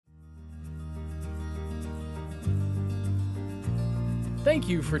Thank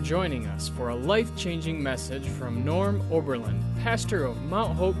you for joining us for a life-changing message from Norm Oberlin, pastor of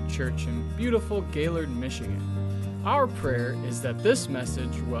Mount Hope Church in beautiful Gaylord, Michigan. Our prayer is that this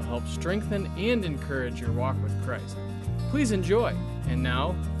message will help strengthen and encourage your walk with Christ. Please enjoy. And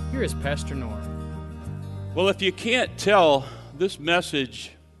now, here is Pastor Norm. Well, if you can't tell, this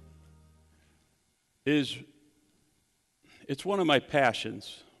message it's one of my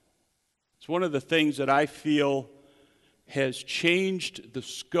passions. It's one of the things that I feel has changed the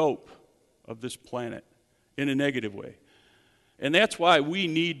scope of this planet in a negative way. And that's why we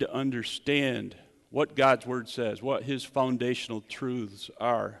need to understand what God's Word says, what His foundational truths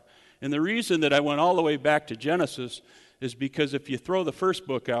are. And the reason that I went all the way back to Genesis is because if you throw the first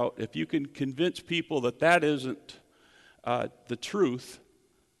book out, if you can convince people that that isn't the truth,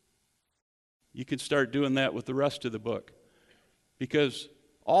 you can start doing that with the rest of the book. Because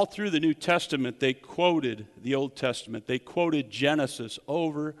all through the New Testament, they quoted the Old Testament. They quoted Genesis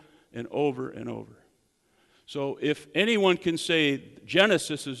over and over and over. So if anyone can say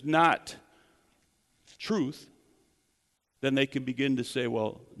Genesis is not truth, then they can begin to say,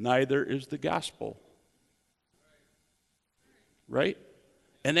 well, neither is the gospel. Right?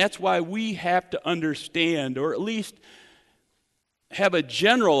 And that's why we have to understand, or at least have a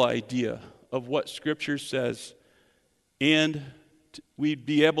general idea of what Scripture says, and we'd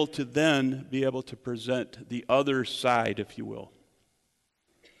be able to then be able to present the other side, if you will.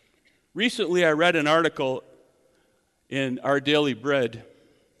 Recently, I read an article in Our Daily Bread,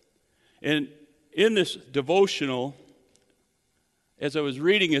 and in this devotional, as I was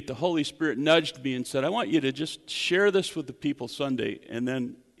reading it, the Holy Spirit nudged me and said, I want you to just share this with the people Sunday, and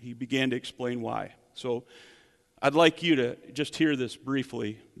then he began to explain why. So I'd like you to just hear this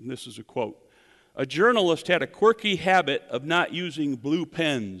briefly, and this is a quote. A journalist had a quirky habit of not using blue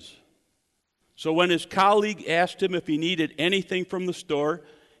pens. So when his colleague asked him if he needed anything from the store,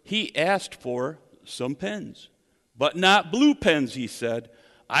 he asked for some pens. But not blue pens, he said.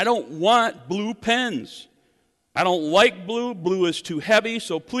 I don't want blue pens. I don't like blue. Blue is too heavy,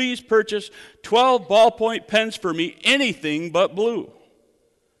 so please purchase 12 ballpoint pens for me, anything but blue.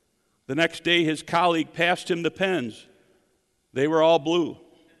 The next day, his colleague passed him the pens. They were all blue.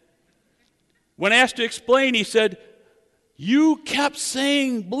 When asked to explain, he said, you kept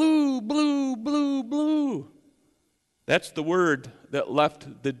saying blue, blue, blue, blue. That's the word that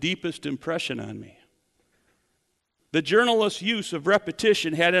left the deepest impression on me. The journalist's use of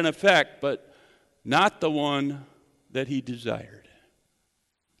repetition had an effect, but not the one that he desired.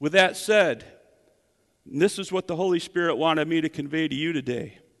 With that said, this is what the Holy Spirit wanted me to convey to you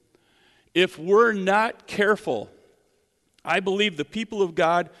today. If we're not careful, I believe the people of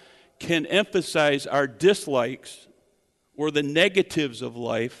God can emphasize our dislikes or the negatives of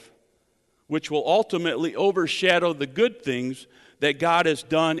life, which will ultimately overshadow the good things that God has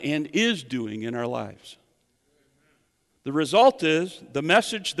done and is doing in our lives. The result is the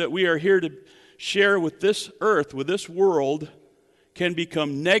message that we are here to share with this earth, with this world, can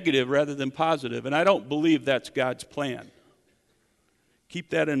become negative rather than positive, and I don't believe that's God's plan.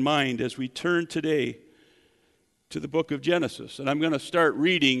 Keep that in mind as we turn today to the book of Genesis, and I'm going to start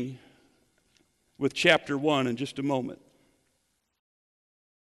reading with chapter 1 in just a moment.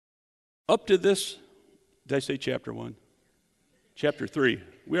 Up to this, did I say chapter 1? Chapter 3.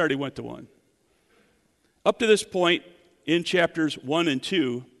 We already went to 1. Up to this point in chapters 1 and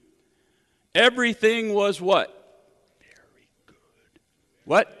 2, everything was what? Very good.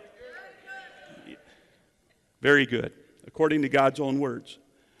 What? Very good, according to God's own words.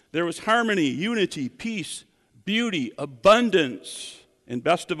 There was harmony, unity, peace, beauty, abundance, and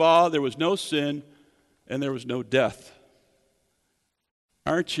best of all, there was no sin and there was no death.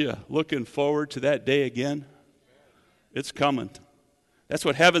 Aren't you looking forward to that day again? It's coming. That's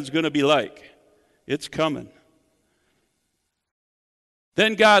what heaven's going to be like. It's coming.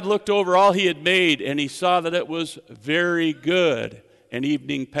 Then God looked over all he had made, and he saw that it was very good. And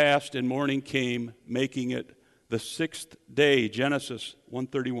evening passed and morning came, making it the sixth day. Genesis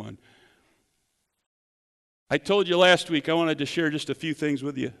 1:31. I told you last week I wanted to share just a few things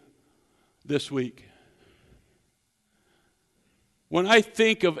with you this week. When I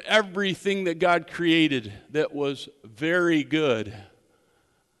think of everything that God created that was very good,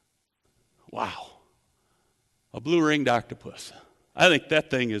 wow, a blue-ringed octopus. I think that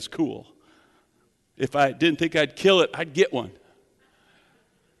thing is cool. If I didn't think I'd kill it, I'd get one.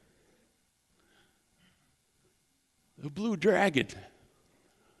 The blue dragon.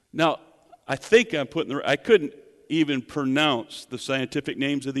 Now, I think I'm putting I couldn't even pronounce the scientific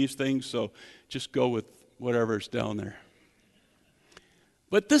names of these things, so just go with whatever's down there.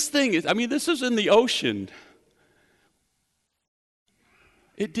 But this thing is, this is in the ocean.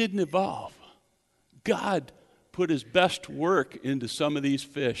 It didn't evolve. God put his best work into some of these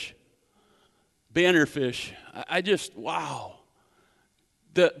fish. Bannerfish, I just, wow.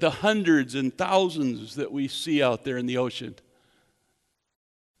 The hundreds and thousands that we see out there in the ocean.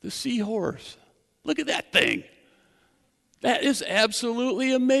 The seahorse, look at that thing. That is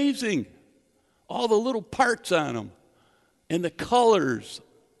absolutely amazing. All the little parts on them and the colors.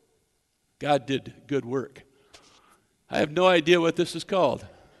 God did good work. I have no idea what this is called.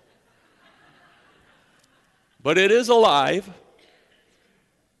 But it is alive,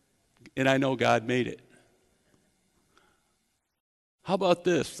 and I know God made it. How about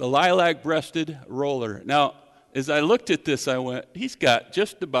this? The lilac-breasted roller. Now, as I looked at this, I went, he's got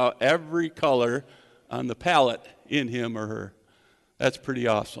just about every color on the palette in him or her. That's pretty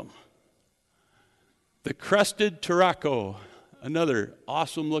awesome. The crested turaco, another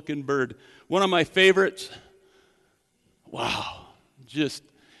awesome-looking bird. One of my favorites. Wow. Just,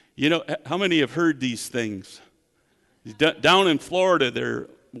 how many have heard these things? Down in Florida, they're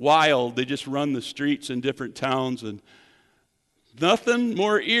wild. They just run the streets in different towns, and nothing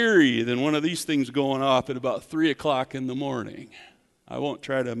more eerie than one of these things going off at about 3 o'clock in the morning. I won't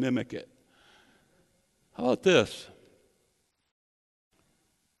try to mimic it. How about this?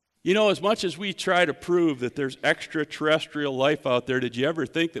 As much as we try to prove that there's extraterrestrial life out there, did you ever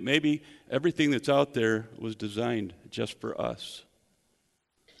think that maybe everything that's out there was designed just for us?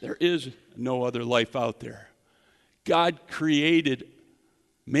 There is no other life out there. God created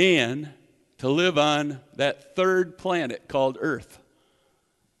man to live on that third planet called Earth.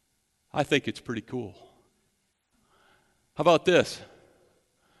 I think it's pretty cool. How about this?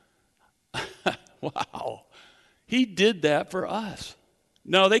 Wow. He did that for us.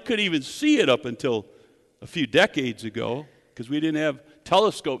 Now, they couldn't even see it up until a few decades ago because we didn't have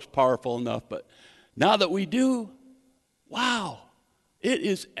telescopes powerful enough. But now that we do, wow, it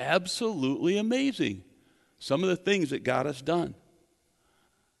is absolutely amazing. Some of the things that God has done.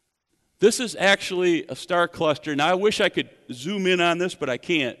 This is actually a star cluster. Now, I wish I could zoom in on this, but I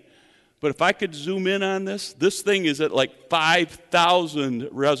can't. But if I could zoom in on this thing is at like 5,000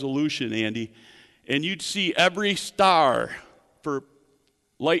 resolution, Andy, and you'd see every star for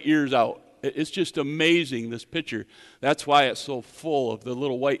light years out. It's just amazing, this picture. That's why it's so full of the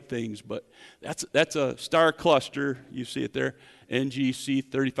little white things. But that's a star cluster. You see it there,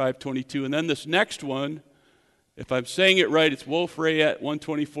 NGC 3522. And then this next one, if I'm saying it right, it's Wolf-Rayet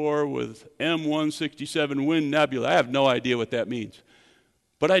 124 with M167 Wind Nebula. I have no idea what that means.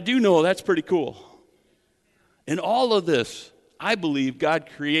 But I do know that's pretty cool. And all of this, I believe God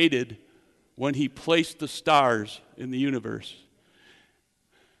created when he placed the stars in the universe.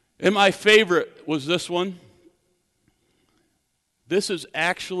 And my favorite was this one. This is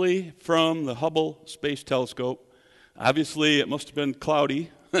actually from the Hubble Space Telescope. Obviously, it must have been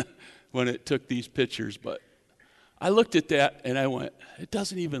cloudy when it took these pictures, but I looked at that and I went, it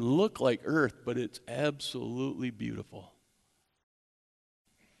doesn't even look like Earth, but it's absolutely beautiful.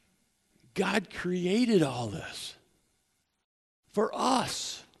 God created all this for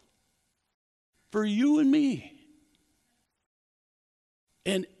us, for you and me.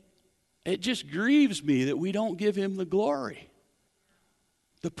 And it just grieves me that we don't give him the glory,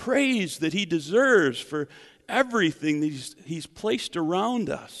 the praise that he deserves for everything that he's placed around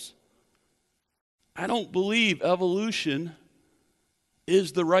us. I don't believe evolution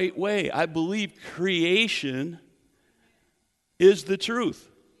is the right way. I believe creation is the truth.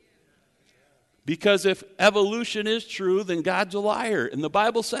 Because if evolution is true, then God's a liar. And the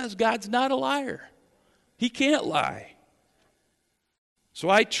Bible says God's not a liar. He can't lie. So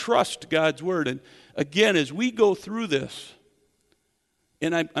I trust God's word. And again, as we go through this,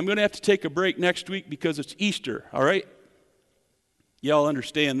 and I'm going to have to take a break next week because it's Easter, all right? Y'all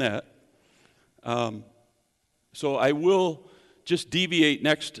understand that. So I will just deviate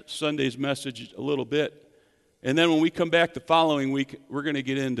next Sunday's message a little bit. And then when we come back the following week, we're going to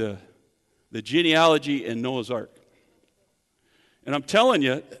get into the genealogy and Noah's Ark. And I'm telling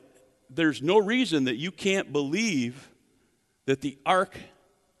you, there's no reason that you can't believe that the ark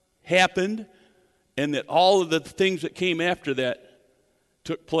happened and that all of the things that came after that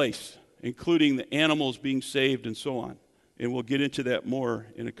took place, including the animals being saved and so on. And we'll get into that more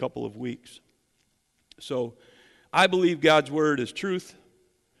in a couple of weeks. So I believe God's word is truth,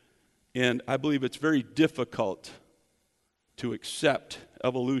 and I believe it's very difficult to accept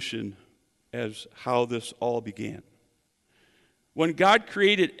evolution as how this all began. When God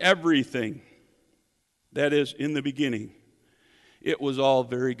created everything, that is, in the beginning, it was all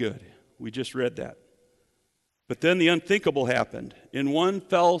very good. We just read that. But then the unthinkable happened. In one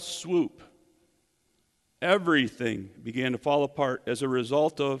fell swoop, everything began to fall apart as a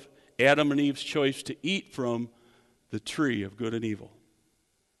result of Adam and Eve's choice to eat from the tree of good and evil.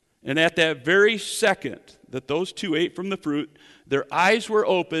 And at that very second that those two ate from the fruit, their eyes were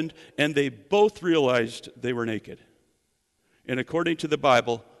opened and they both realized they were naked. And according to the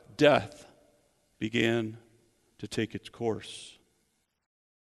Bible, death began to take its course.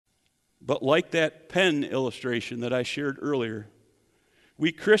 But like that pen illustration that I shared earlier,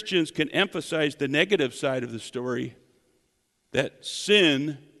 we Christians can emphasize the negative side of the story, that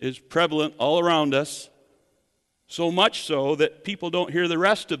sin is prevalent all around us, so much so that people don't hear the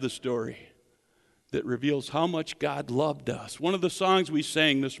rest of the story that reveals how much God loved us. One of the songs we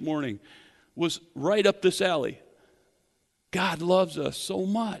sang this morning was right up this alley. God loves us so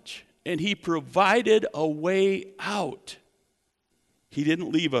much, and He provided a way out. He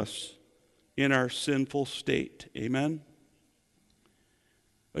didn't leave us in our sinful state. Amen?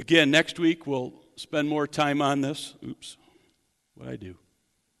 Again, next week we'll spend more time on this. Oops, what'd I do?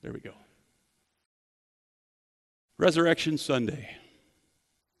 There we go. Resurrection Sunday.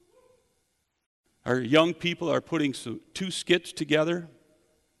 Our young people are putting two skits together.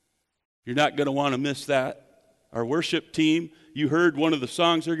 You're not going to want to miss that. Our worship team, you heard one of the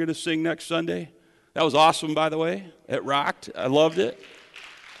songs they're going to sing next Sunday. That was awesome, by the way. It rocked. I loved it.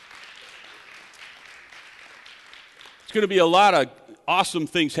 It's going to be a lot of awesome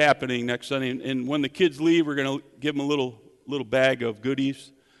things happening next Sunday. And when the kids leave, we're going to give them a little bag of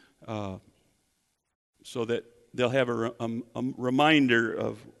goodies so that they'll have a reminder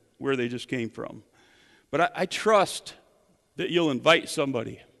of where they just came from. But I trust that you'll invite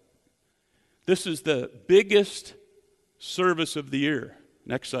somebody. This is the biggest service of the year,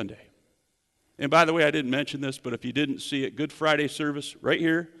 next Sunday. And by the way, I didn't mention this, but if you didn't see it, Good Friday service right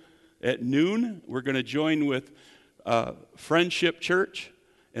here at noon. We're going to join with Friendship Church.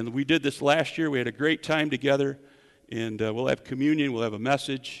 And we did this last year. We had a great time together. And we'll have communion. We'll have a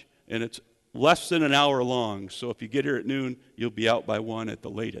message. And it's less than an hour long. So if you get here at noon, you'll be out by 1 at the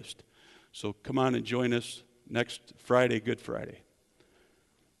latest. So come on and join us next Friday, Good Friday.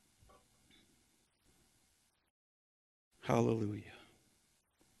 Hallelujah.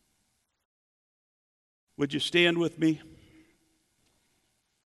 Would you stand with me?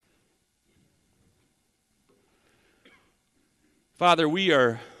 Father, we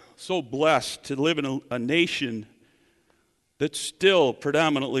are so blessed to live in a nation that still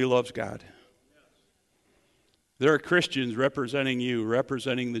predominantly loves God. There are Christians representing you,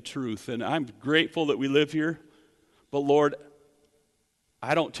 representing the truth, and I'm grateful that we live here. But Lord,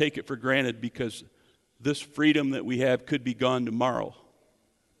 I don't take it for granted because this freedom that we have could be gone tomorrow,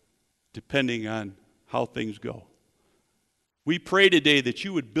 depending on how things go. We pray today that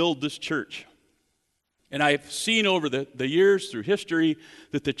you would build this church. And I've seen over the years through history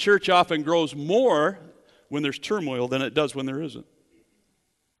that the church often grows more when there's turmoil than it does when there isn't.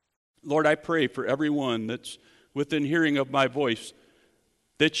 Lord, I pray for everyone that's within hearing of my voice,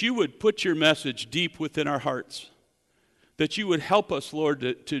 that you would put your message deep within our hearts, that you would help us,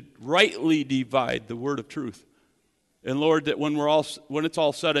 Lord, to rightly divide the word of truth. And Lord, that when it's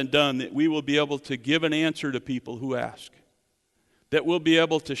all said and done, that we will be able to give an answer to people who ask, that we'll be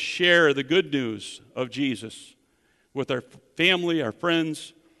able to share the good news of Jesus with our family, our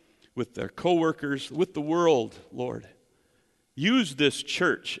friends, with our coworkers, with the world, Lord. Use this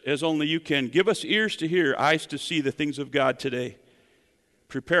church as only you can. Give us ears to hear, eyes to see the things of God today.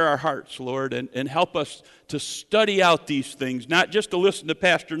 Prepare our hearts, Lord, and help us to study out these things, not just to listen to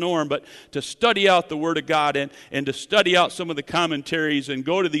Pastor Norm, but to study out the Word of God and to study out some of the commentaries and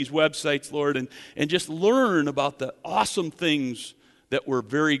go to these websites, Lord, and just learn about the awesome things that were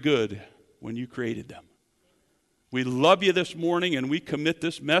very good when you created them. We love you this morning, and we commit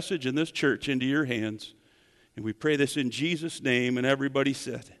this message and this church into your hands. And we pray this in Jesus' name, and everybody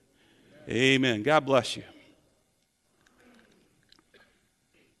said, Amen. God bless you.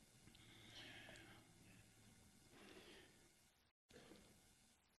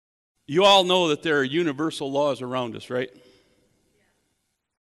 You all know that there are universal laws around us, right?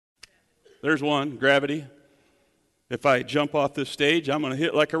 There's one, gravity. If I jump off this stage, I'm going to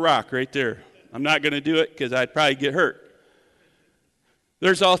hit like a rock right there. I'm not going to do it because I'd probably get hurt.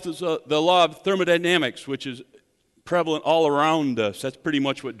 There's also the law of thermodynamics, which is prevalent all around us. That's pretty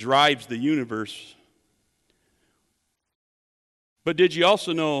much what drives the universe. But did you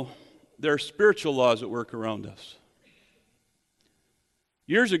also know there are spiritual laws at work around us?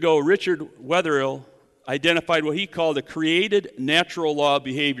 Years ago, Richard Wetherill identified what he called a created natural law of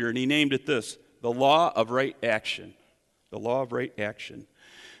behavior, and he named it this: the law of right action. The law of right action.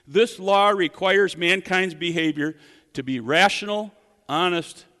 This law requires mankind's behavior to be rational,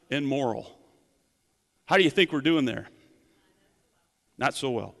 honest, and moral. How do you think we're doing there? Not so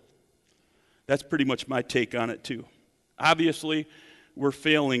well. That's pretty much my take on it too. Obviously, we're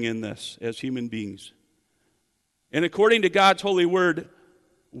failing in this as human beings. And according to God's holy word,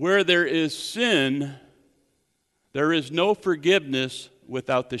 where there is sin, there is no forgiveness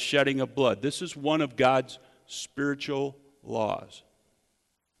without the shedding of blood. This is one of God's spiritual laws.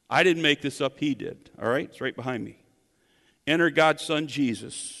 I didn't make this up, he did. All right? It's right behind me. Enter God's Son,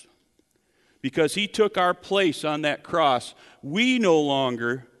 Jesus. Because he took our place on that cross, we no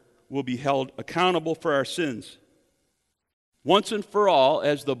longer will be held accountable for our sins. Once and for all,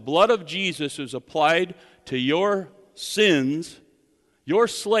 as the blood of Jesus is applied to your sins, your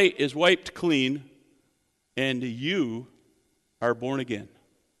slate is wiped clean, and you are born again.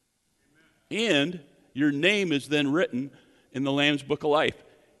 And your name is then written in the Lamb's Book of Life.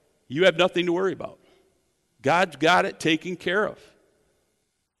 You have nothing to worry about. God's got it taken care of.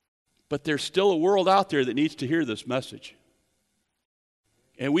 But there's still a world out there that needs to hear this message.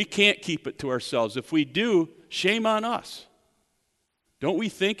 And we can't keep it to ourselves. If we do, shame on us. Don't we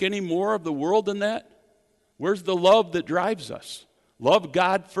think any more of the world than that? Where's the love that drives us? Love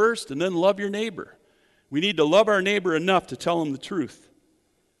God first and then love your neighbor. We need to love our neighbor enough to tell him the truth.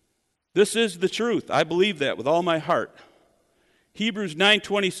 This is the truth. I believe that with all my heart. Hebrews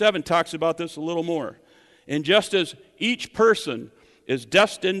 9:27 talks about this a little more. And just as each person is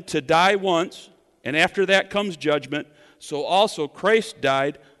destined to die once, and after that comes judgment, so also Christ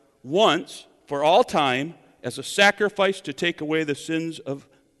died once for all time as a sacrifice to take away the sins of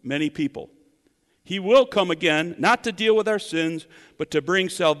many people. He will come again, not to deal with our sins, but to bring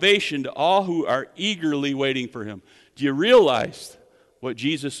salvation to all who are eagerly waiting for him. Do you realize what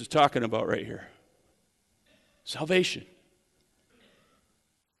Jesus is talking about right here? Salvation.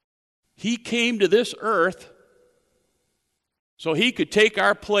 He came to this earth so he could take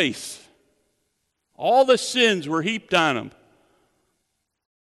our place. All the sins were heaped on him.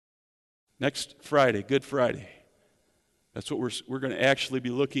 Next Friday, Good Friday. That's what we're going to actually be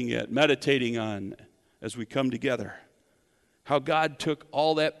looking at, meditating on as we come together. How God took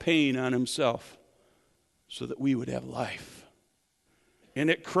all that pain on himself so that we would have life. And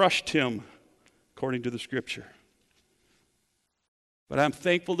it crushed him, according to the Scripture. But I'm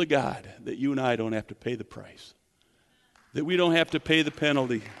thankful to God that you and I don't have to pay the price. That we don't have to pay the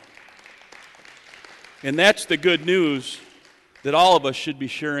penalty. And that's the good news that all of us should be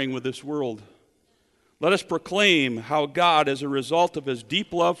sharing with this world. Let us proclaim how God, as a result of his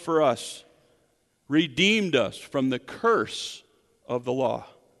deep love for us, redeemed us from the curse of the law.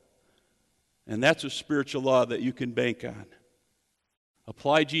 And that's a spiritual law that you can bank on.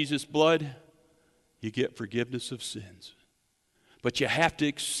 Apply Jesus' blood, you get forgiveness of sins. But you have to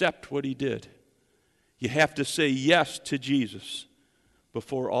accept what he did. You have to say yes to Jesus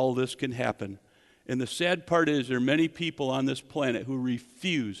before all this can happen. And the sad part is there are many people on this planet who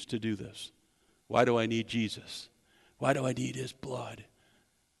refuse to do this. Why do I need Jesus? Why do I need his blood?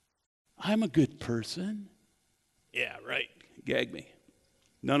 I'm a good person. Yeah, right. Gag me.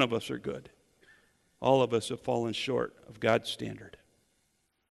 None of us are good. All of us have fallen short of God's standard.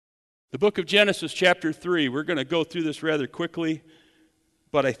 The book of Genesis, chapter 3, we're going to go through this rather quickly,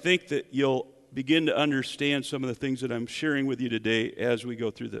 but I think that you'll begin to understand some of the things that I'm sharing with you today as we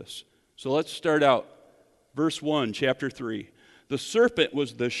go through this. So let's start out. Verse 1, chapter 3. The serpent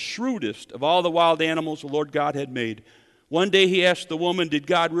was the shrewdest of all the wild animals the Lord God had made. One day he asked the woman, "Did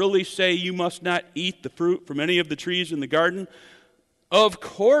God really say you must not eat the fruit from any of the trees in the garden?" "Of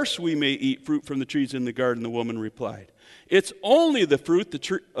course we may eat fruit from the trees in the garden," the woman replied. "It's only the fruit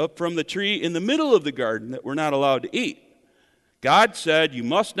from the tree in the middle of the garden that we're not allowed to eat. God said you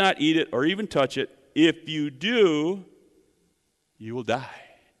must not eat it or even touch it. If you do, you will die."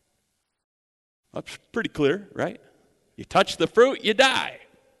 That's pretty clear, right? You touch the fruit, you die.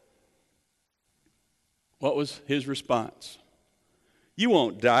 What was his response? "You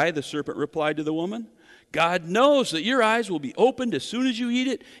won't die," the serpent replied to the woman. "God knows that your eyes will be opened as soon as you eat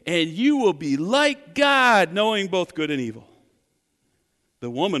it, and you will be like God, knowing both good and evil."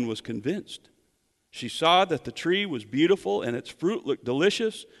 The woman was convinced. She saw that the tree was beautiful and its fruit looked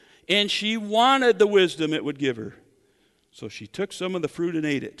delicious, and she wanted the wisdom it would give her. So she took some of the fruit and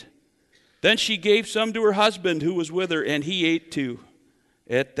ate it. Then she gave some to her husband who was with her, and he ate too.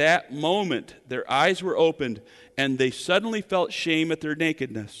 At that moment, their eyes were opened, and they suddenly felt shame at their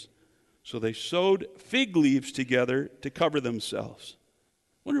nakedness. So they sewed fig leaves together to cover themselves.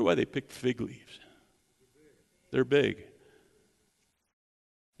 Wonder why they picked fig leaves. They're big.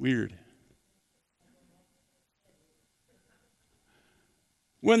 Weird.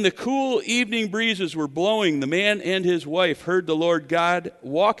 When the cool evening breezes were blowing, the man and his wife heard the Lord God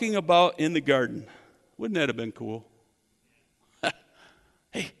walking about in the garden. Wouldn't that have been cool?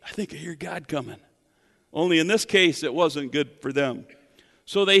 Hey, I think I hear God coming. Only in this case, it wasn't good for them.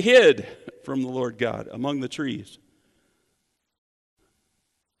 So they hid from the Lord God among the trees.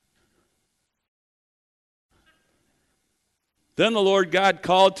 Then the Lord God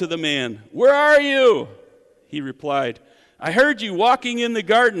called to the man, "Where are you?" He replied, "I heard you walking in the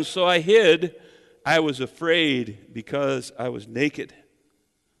garden, so I hid. I was afraid because I was naked."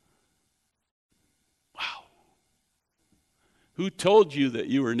 Wow. Who told you that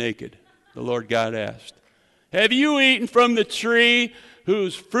you were naked? The Lord God asked. Have you eaten from the tree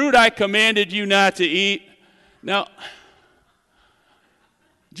whose fruit I commanded you not to eat? Now,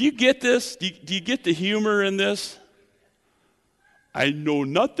 do you get this? Do you get the humor in this? I know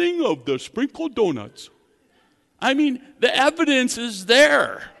nothing of the sprinkled donuts. I mean, the evidence is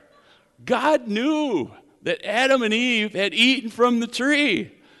there. God knew that Adam and Eve had eaten from the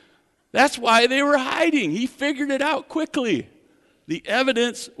tree. That's why they were hiding. He figured it out quickly. The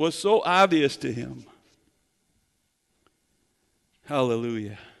evidence was so obvious to him.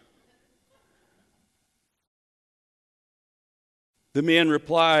 Hallelujah. The man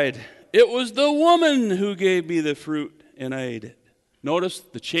replied, "It was the woman who gave me the fruit, and I ate it." Notice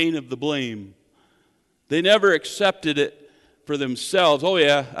the chain of the blame. They never accepted it for themselves. Oh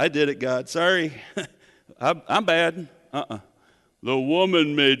yeah, I did it, God. Sorry. I'm bad. The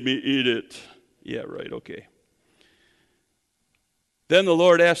woman made me eat it. Yeah, right, okay. Then the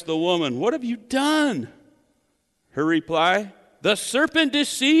Lord asked the woman, "What have you done?" Her reply, "The serpent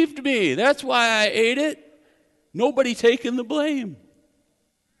deceived me. That's why I ate it." Nobody taking the blame.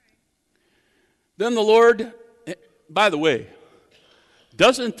 Then the Lord, by the way,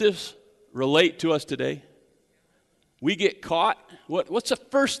 doesn't this relate to us today? We get caught. What's the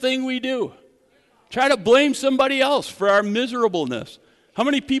first thing we do? Try to blame somebody else for our miserableness. How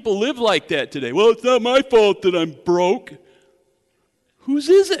many people live like that today? Well, it's not my fault that I'm broke. Whose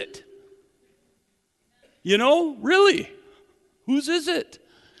is it? You know, really? Whose is it?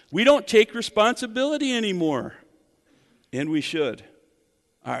 We don't take responsibility anymore. And we should.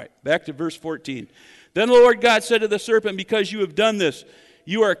 All right, back to verse 14. Then the Lord God said to the serpent, "Because you have done this,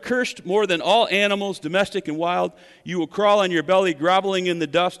 you are cursed more than all animals, domestic and wild. You will crawl on your belly, groveling in the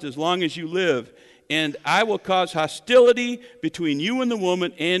dust as long as you live. And I will cause hostility between you and the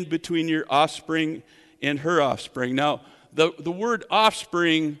woman, and between your offspring and her offspring." Now, the word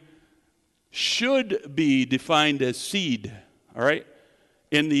offspring should be defined as seed, all right?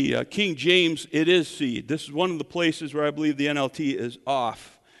 In the King James, it is seed. This is one of the places where I believe the NLT is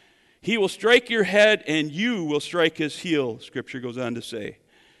off. He will strike your head, and you will strike his heel, Scripture goes on to say.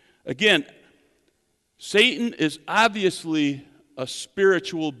 Again, Satan is obviously a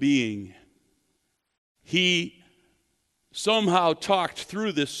spiritual being. He somehow talked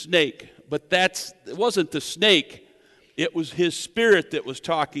through this snake, but it wasn't the snake. It was his spirit that was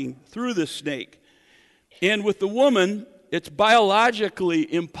talking through the snake. And with the woman, it's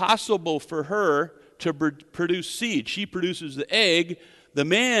biologically impossible for her to produce seed. She produces the egg. The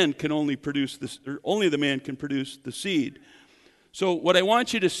man can only produce this, or only the man can produce the seed. So what I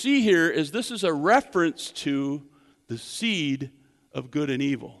want you to see here is this is a reference to the seed of good and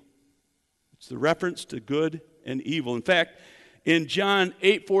evil. It's the reference to good and evil. In fact, in John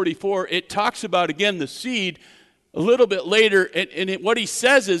 8:44, it talks about, again, the seed a little bit later. And what he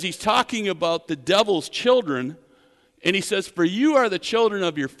says is he's talking about the devil's children. And he says, "For you are the children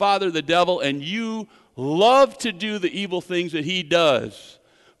of your father, the devil, and you love to do the evil things that he does.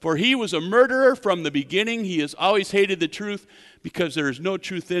 For he was a murderer from the beginning. He has always hated the truth because there is no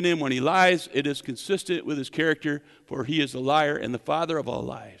truth in him. When he lies, it is consistent with his character, for he is a liar and the father of all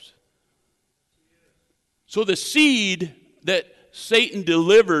lies." So the seed that Satan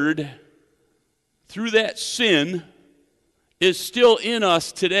delivered through that sin is still in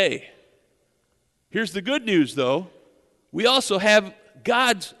us today. Here's the good news, though. We also have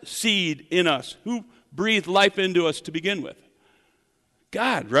God's seed in us. Who breathed life into us to begin with?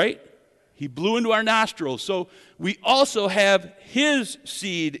 God, right? He blew into our nostrils. So we also have his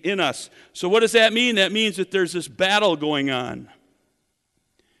seed in us. So what does that mean? That means that there's this battle going on.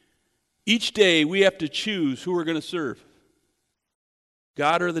 Each day we have to choose who we're going to serve.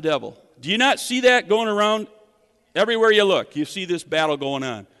 God or the devil. Do you not see that going around everywhere you look? You see this battle going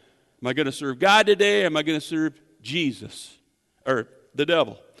on. Am I going to serve God today? Am I going to serve Jesus or the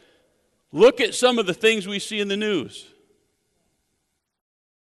devil? Look at some of the things we see in the news.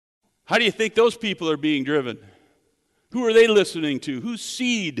 How do you think those people are being driven? Who are they listening to? Whose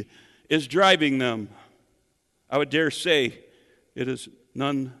seed is driving them? I would dare say it is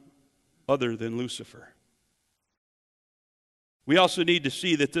none other than Lucifer. We also need to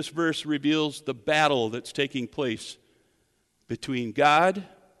see that this verse reveals the battle that's taking place between God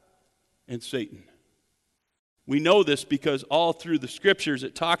and Satan. We know this because all through the scriptures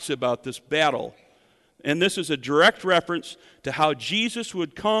it talks about this battle. And this is a direct reference to how Jesus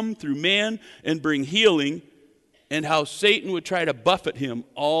would come through man and bring healing, and how Satan would try to buffet him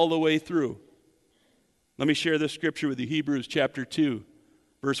all the way through. Let me share this scripture with you, Hebrews chapter 2,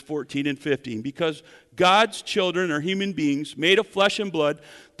 verse 14 and 15. Because God's children are human beings made of flesh and blood,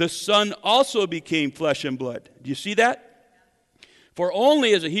 the Son also became flesh and blood. Do you see that? For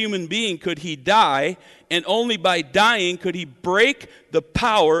only as a human being could he die, and only by dying could he break the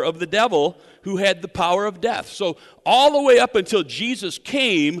power of the devil, who had the power of death. So all the way up until Jesus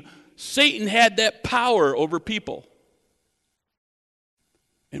came, Satan had that power over people.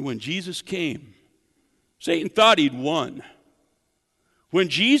 And when Jesus came, Satan thought he'd won. When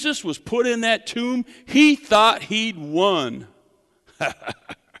Jesus was put in that tomb, he thought he'd won.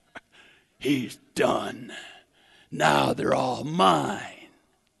 He's done. Now they're all mine.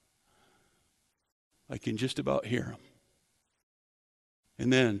 I can just about hear him.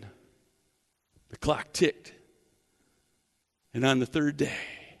 And then the clock ticked. And on the third day,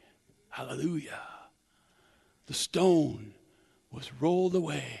 hallelujah, the stone was rolled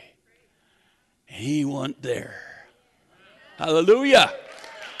away. And he wasn't there. Hallelujah.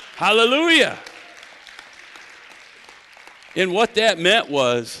 Hallelujah. And what that meant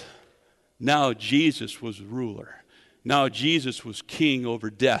was, now Jesus was ruler. Now Jesus was king over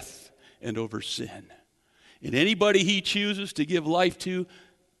death and over sin. And anybody he chooses to give life to,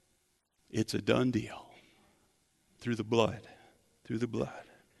 it's a done deal. Through the blood. Through the blood.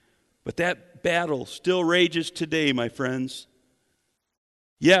 But that battle still rages today, my friends.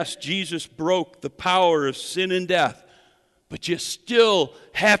 Yes, Jesus broke the power of sin and death, but you still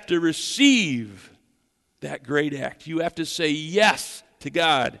have to receive that great act. You have to say yes to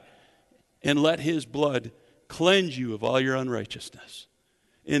God and let his blood cleanse you of all your unrighteousness.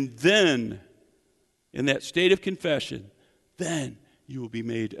 And then, in that state of confession, then you will be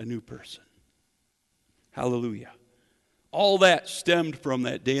made a new person. Hallelujah. All that stemmed from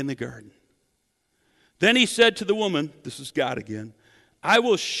that day in the garden. Then he said to the woman, this is God again, I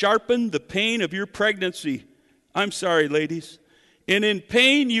will sharpen the pain of your pregnancy. I'm sorry, ladies. And in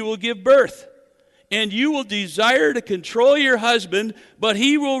pain you will give birth. And you will desire to control your husband, but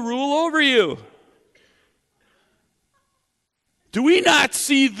he will rule over you. Do we not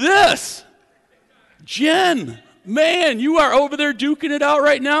see this? Jen, man, you are over there duking it out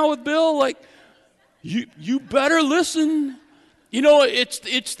right now with Bill. Like, you better listen. You know,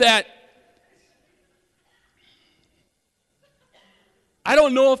 it's that. I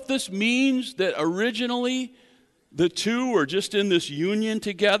don't know if this means that originally the two were just in this union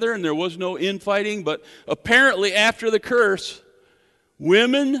together and there was no infighting, but apparently after the curse,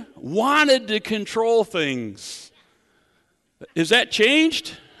 women wanted to control things. Is that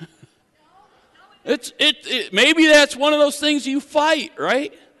changed? Maybe that's one of those things you fight,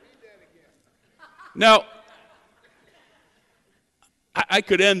 right? Now, I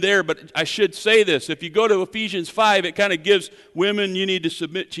could end there, but I should say this. If you go to Ephesians 5, it kind of gives women, you need to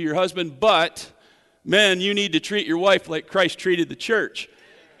submit to your husband, but men, you need to treat your wife like Christ treated the church.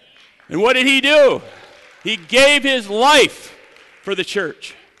 And what did he do? He gave his life for the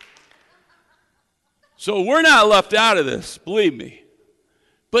church. So we're not left out of this, believe me.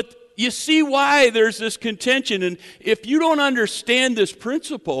 But you see why there's this contention, and if you don't understand this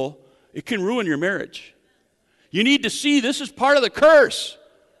principle, it can ruin your marriage. You need to see this is part of the curse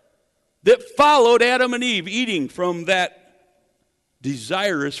that followed Adam and Eve eating from that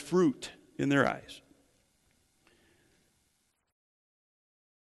desirous fruit in their eyes.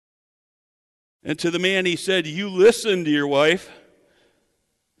 And to the man he said, you listen to your wife.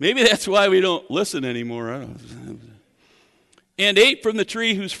 Maybe that's why we don't listen anymore. I don't know. And ate from the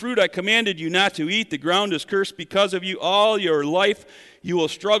tree whose fruit I commanded you not to eat. The ground is cursed because of you. All your life you will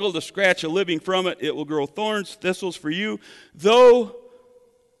struggle to scratch a living from it. It will grow thorns, thistles for you, though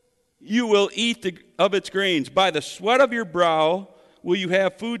you will eat of its grains. By the sweat of your brow will you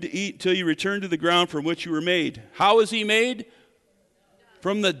have food to eat until you return to the ground from which you were made. How is he made?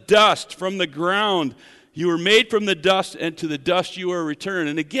 From the dust, from the ground. You were made from the dust, and to the dust you are returned.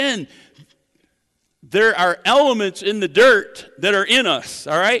 And again, there are elements in the dirt that are in us,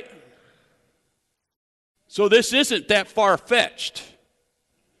 all right? So this isn't that far-fetched.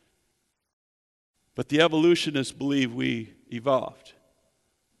 But the evolutionists believe we evolved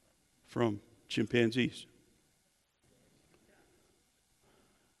from chimpanzees.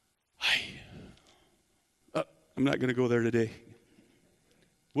 I'm not going to go there today.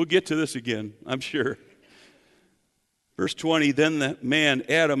 We'll get to this again, I'm sure. Verse 20, then the man,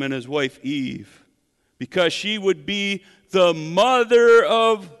 Adam, and his wife Eve, because she would be the mother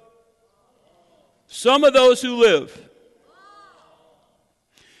of some of those who live.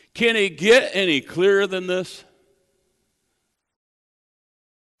 Can it get any clearer than this?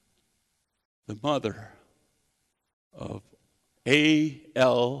 The mother of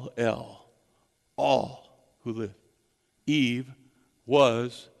A-L-L, all who live. Eve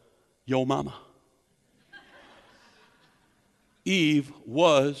was your mama. Eve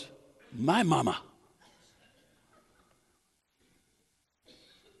was my mama.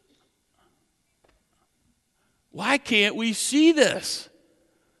 Why can't we see this?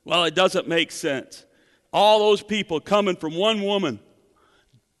 Well, it doesn't make sense. All those people coming from one woman.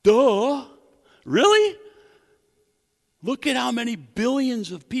 Duh. Really? Look at how many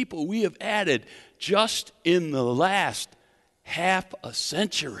billions of people we have added just in the last half a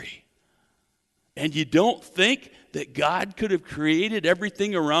century. And you don't think that God could have created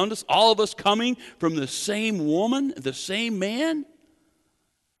everything around us, all of us coming from the same woman, the same man?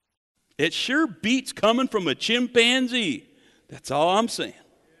 It sure beats coming from a chimpanzee. That's all I'm saying.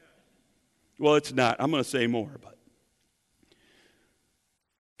 Well, it's not. I'm going to say more.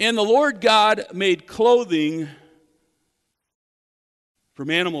 And the Lord God made clothing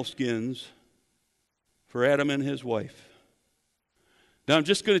from animal skins for Adam and his wife. Now, I'm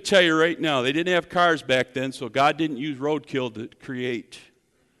just going to tell you right now, they didn't have cars back then, so God didn't use roadkill to create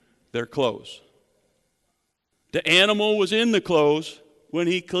their clothes. The animal was in the clothes when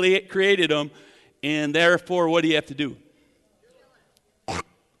he created them, and therefore, what do you have to do?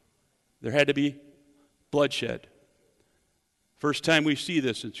 There had to be bloodshed. First time we see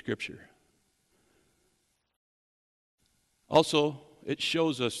this in Scripture. Also, it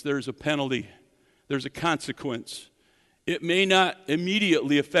shows us there's a penalty. There's a consequence. It may not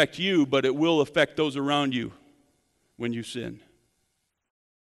immediately affect you, but it will affect those around you when you sin.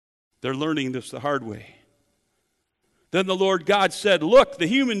 They're learning this the hard way. Then the Lord God said, look, the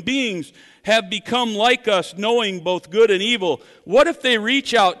human beings have become like us, knowing both good and evil. What if they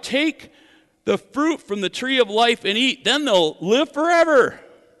reach out, take the fruit from the tree of life and eat? Then they'll live forever.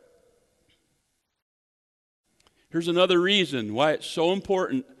 Here's another reason why it's so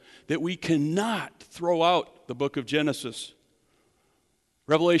important that we cannot throw out the book of Genesis.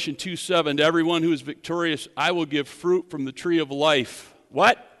 Revelation 2:7, to everyone who is victorious, I will give fruit from the tree of life.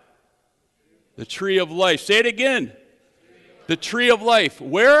 What? The tree of life. Say it again. The tree of life.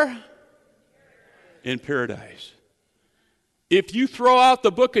 Where? In paradise. If you throw out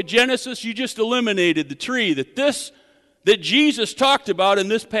the book of Genesis, you just eliminated the tree that Jesus talked about in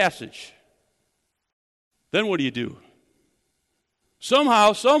this passage. Then what do?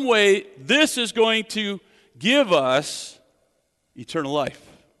 Somehow, some way, this is going to give us eternal life.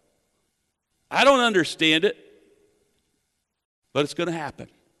 I don't understand it, but it's going to happen.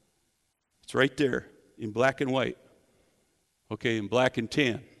 It's right there in black and white. Okay, in black and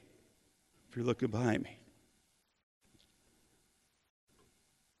tan, if you're looking behind me.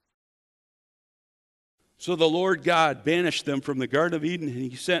 So the Lord God banished them from the Garden of Eden, and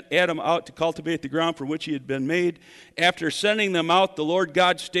he sent Adam out to cultivate the ground from which he had been made. After sending them out, the Lord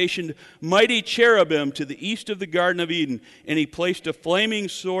God stationed mighty cherubim to the east of the Garden of Eden, and he placed a flaming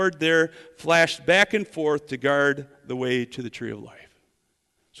sword there, flashed back and forth to guard the way to the tree of life.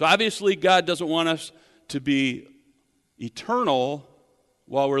 So obviously God doesn't want us to be eternal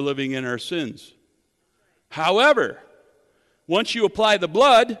while we're living in our sins. However, once you apply the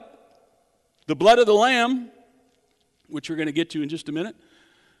blood of the Lamb, which we're going to get to in just a minute,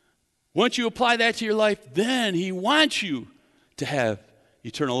 once you apply that to your life, then he wants you to have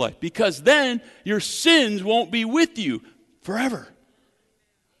eternal life, because then your sins won't be with you forever.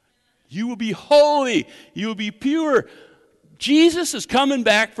 You will be holy. You will be pure. Jesus is coming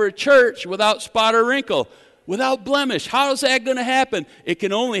back for a church without spot or wrinkle, without blemish. How is that going to happen? It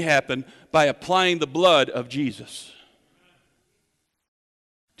can only happen by applying the blood of Jesus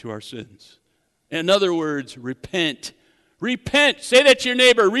to our sins. In other words, repent. Repent. Say that to your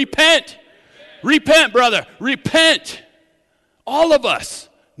neighbor. Repent. Repent, brother. Repent. All of us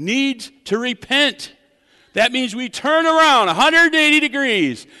need to repent. That means we turn around 180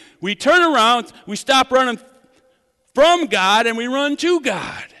 degrees. We turn around, we stop running from God, and we run to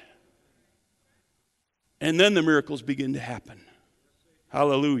God. And then the miracles begin to happen.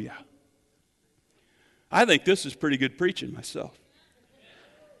 Hallelujah. I think this is pretty good preaching myself.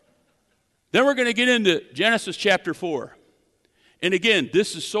 Then we're going to get into Genesis chapter 4. And again,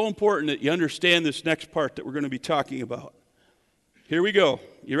 this is so important that you understand this next part that we're going to be talking about. Here we go.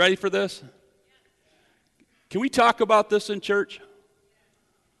 You ready for this? Can we talk about this in church?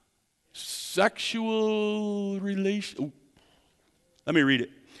 sexual relation. Let me read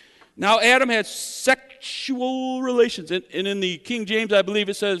it. Now Adam had sexual relations. And in the King James, I believe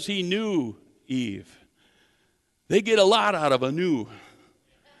it says he knew Eve. They get a lot out of a knew.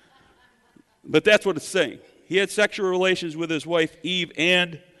 But that's what it's saying. He had sexual relations with his wife Eve,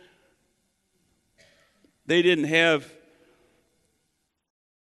 and they didn't have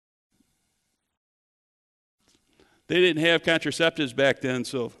contraceptives back then,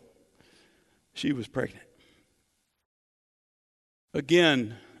 so she was pregnant.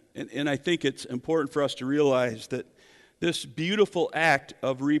 Again, and I think it's important for us to realize that this beautiful act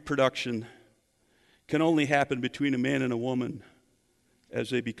of reproduction can only happen between a man and a woman as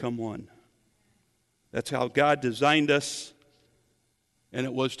they become one. That's how God designed us, and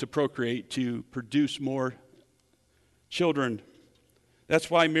it was to procreate, to produce more children. That's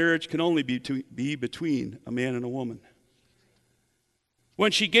why marriage can only be between a man and a woman.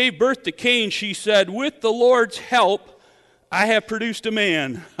 When she gave birth to Cain, she said, "With the Lord's help, I have produced a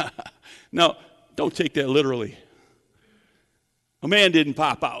man." Now, don't take that literally. A man didn't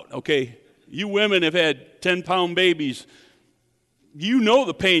pop out, okay? You women have had 10-pound babies. You know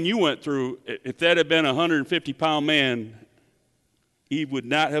the pain you went through. If that had been a 150-pound man, Eve would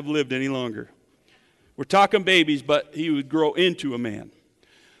not have lived any longer. We're talking babies, but he would grow into a man.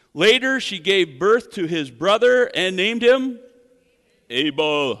 Later, she gave birth to his brother and named him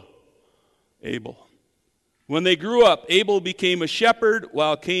Abel. Abel. When they grew up, Abel became a shepherd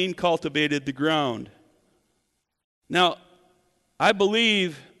while Cain cultivated the ground. Now, I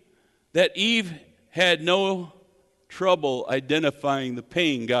believe that Eve had no trouble identifying the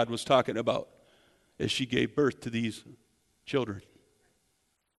pain God was talking about as she gave birth to these children.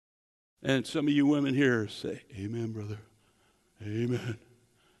 And some of you women here say, "Amen, brother. Amen."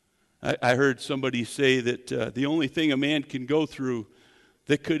 I heard somebody say that the only thing a man can go through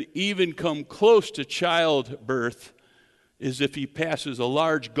that could even come close to childbirth is if he passes a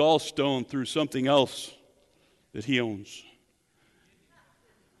large gallstone through something else that he owns.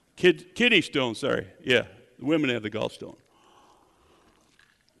 Kidney stone, sorry. Yeah, the women have the gallstone.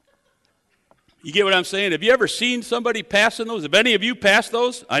 You get what I'm saying? Have you ever seen somebody passing those? Have any of you passed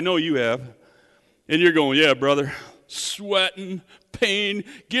those? I know you have. And you're going, "Yeah, brother, sweating, pain,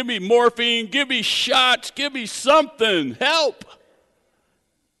 give me morphine, give me shots, give me something, help."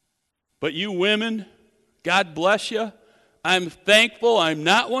 But you women, God bless you. I'm thankful I'm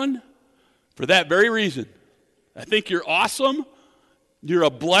not one for that very reason. I think you're awesome. You're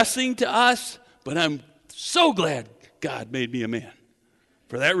a blessing to us, but I'm so glad God made me a man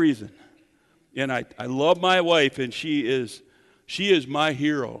for that reason. And I love my wife, and she is my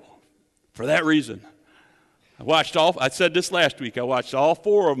hero for that reason. I said this last week, I watched all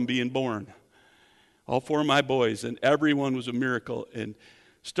 4 of them being born. All 4 of my boys, and everyone was a miracle. And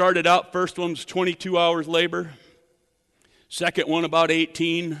started out, first one was 22 hours labor. Second one about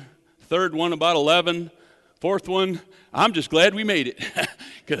 18. Third one about 11. Fourth one, I'm just glad we made it.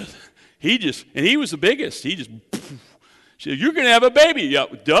 Because he was the biggest. He said, "You're going to have a baby." Yeah,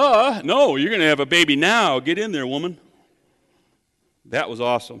 duh. No, you're going to have a baby now. Get in there, woman. That was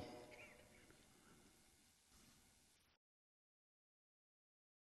awesome.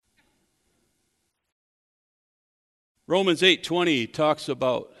 Romans 8:20 talks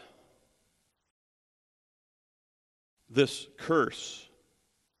about this curse.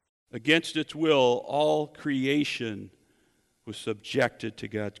 Against its will, all creation was subjected to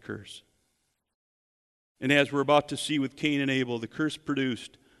God's curse. And as we're about to see with Cain and Abel, the curse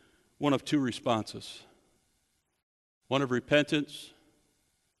produced one of 2 responses. One of repentance,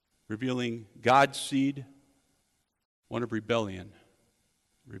 revealing God's seed. One of rebellion,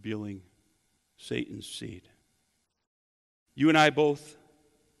 revealing Satan's seed. You and I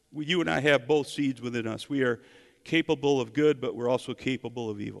have both seeds within us. We are capable of good, but we're also capable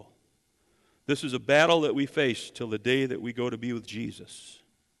of evil. This is a battle that we face till the day that we go to be with Jesus.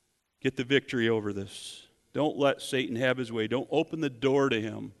 Get the victory over this. Don't let Satan have his way. Don't open the door to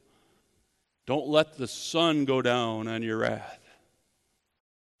him. Don't let the sun go down on your wrath.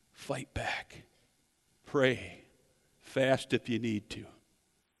 Fight back. Pray. Fast if you need to.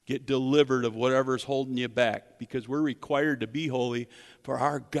 Get delivered of whatever's holding you back, because we're required to be holy, for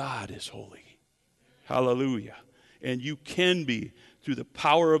our God is holy. Hallelujah. And you can be through the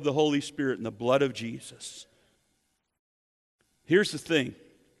power of the Holy Spirit and the blood of Jesus. Here's the thing,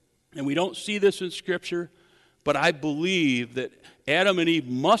 and we don't see this in Scripture, but I believe that Adam and Eve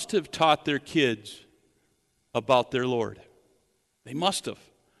must have taught their kids about their Lord. They must have.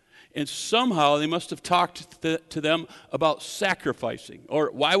 And somehow they must have talked to them about sacrificing,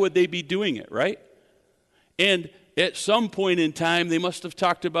 or why would they be doing it, right? And at some point in time, they must have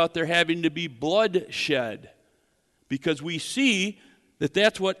talked about there having to be bloodshed, because we see that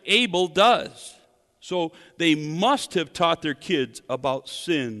that's what Abel does. So they must have taught their kids about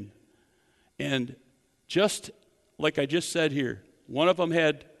sin. And just like I just said here, one of them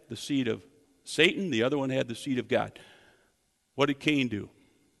had the seed of Satan, the other one had the seed of God. What did Cain do?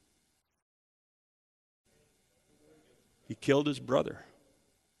 He killed his brother.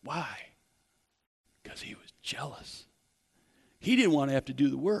 Why? Because he was jealous. He didn't want to have to do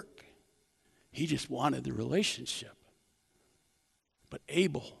the work. He just wanted the relationship. But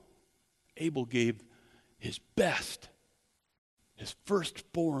Abel gave his best, his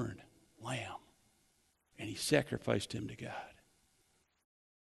firstborn lamb, and he sacrificed him to God.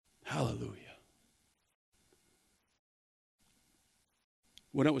 Hallelujah.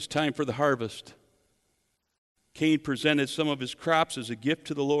 When it was time for the harvest, Cain presented some of his crops as a gift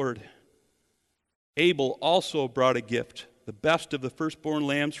to the Lord. Abel also brought a gift, the best of the firstborn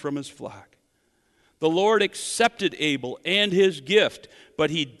lambs from his flock. The Lord accepted Abel and his gift,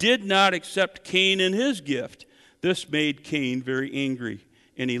 but he did not accept Cain and his gift. This made Cain very angry,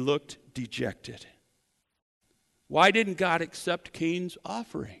 and he looked dejected. Why didn't God accept Cain's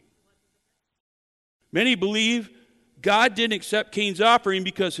offering? Many believe God didn't accept Cain's offering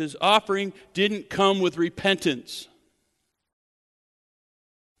because his offering didn't come with repentance.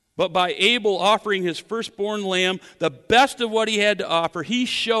 But by Abel offering his firstborn lamb, the best of what he had to offer, he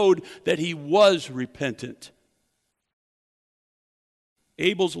showed that he was repentant.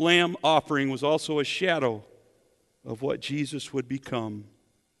 Abel's lamb offering was also a shadow of what Jesus would become.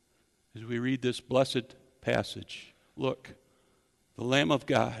 As we read this blessed passage, look, the Lamb of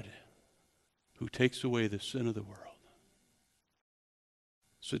God who takes away the sin of the world.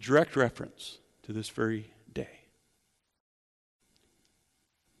 It's a direct reference to this very day.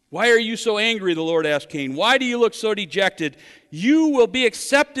 Why are you so angry, the Lord asked Cain. Why do you look so dejected? You will be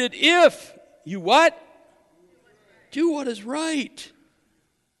accepted if you what? Do what is right.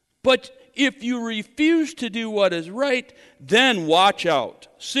 But if you refuse to do what is right, then watch out.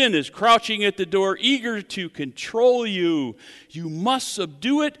 Sin is crouching at the door, eager to control you. You must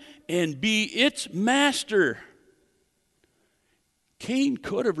subdue it and be its master. Cain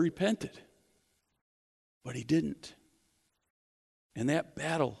could have repented, but he didn't. And that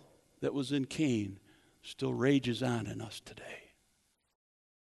battle that was in Cain still rages on in us today.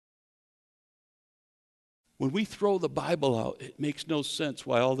 When we throw the Bible out, it makes no sense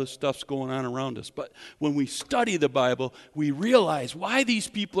why all this stuff's going on around us. But when we study the Bible, we realize why these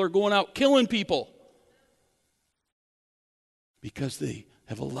people are going out killing people. Because they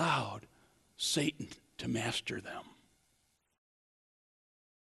have allowed Satan to master them.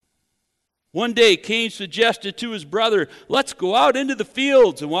 One day, Cain suggested to his brother, let's go out into the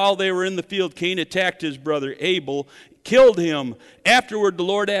fields. And while they were in the field, Cain attacked his brother Abel, killed him. Afterward, the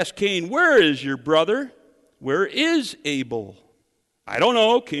Lord asked Cain, where is your brother? Where is Abel? I don't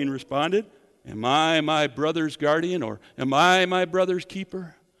know, Cain responded. Am I my brother's guardian, or am I my brother's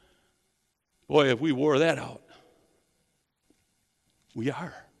keeper? Boy, if we wore that out. We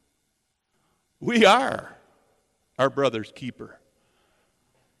are. We are our brother's keeper.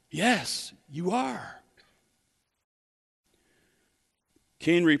 Yes, you are.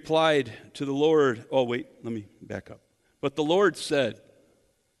 Cain replied to the Lord, oh wait, let me back up. But the Lord said,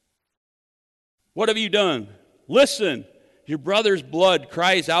 what have you done? Listen, your brother's blood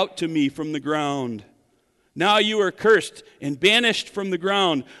cries out to me from the ground. Now you are cursed and banished from the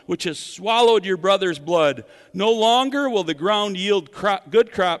ground, which has swallowed your brother's blood. No longer will the ground yield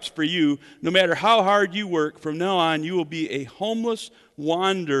good crops for you, no matter how hard you work. From now on, you will be a homeless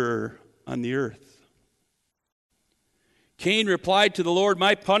wanderer on the earth. Cain replied to the Lord,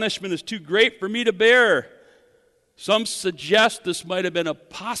 my punishment is too great for me to bear. Some suggest this might have been a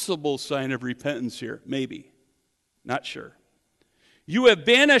possible sign of repentance here. Maybe. Not sure. You have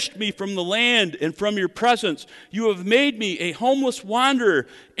banished me from the land and from your presence. You have made me a homeless wanderer.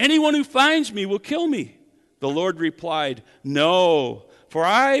 Anyone who finds me will kill me. The Lord replied, no, for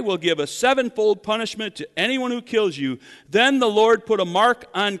I will give a sevenfold punishment to anyone who kills you. Then the Lord put a mark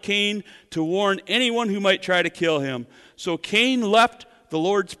on Cain to warn anyone who might try to kill him. So Cain left the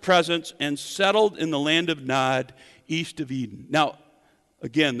Lord's presence and settled in the land of Nod, east of Eden. Now,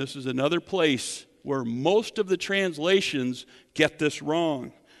 again, this is another place where most of the translations get this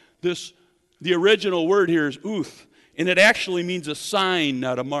wrong. The original word here is uth, and it actually means a sign,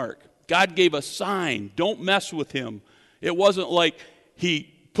 not a mark. God gave a sign. Don't mess with him. It wasn't like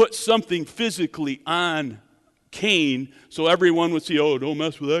he put something physically on Cain so everyone would see, oh, don't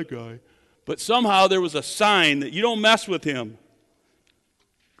mess with that guy. But somehow there was a sign that you don't mess with him.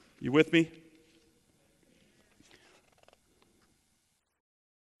 You with me?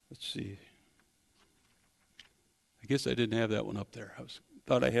 Let's see. I guess I didn't have that one up there.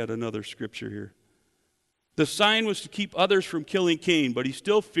 Thought I had another scripture here. The sign was to keep others from killing Cain, but he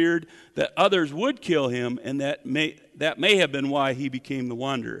still feared that others would kill him, and that may have been why he became the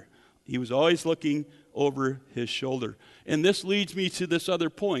wanderer. He was always looking over his shoulder. And this leads me to this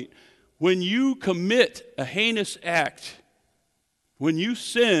other point. When you commit a heinous act, when you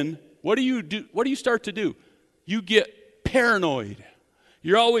sin, what do you do? What do you start to do? You get paranoid.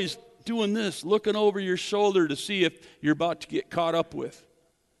 You're always doing this, looking over your shoulder to see if you're about to get caught up with.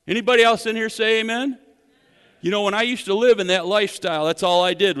 Anybody else in here say amen? You know, when I used to live in that lifestyle, that's all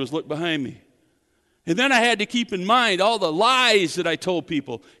I did was look behind me. And then I had to keep in mind all the lies that I told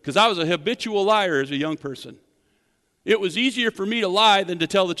people, because I was a habitual liar as a young person. It was easier for me to lie than to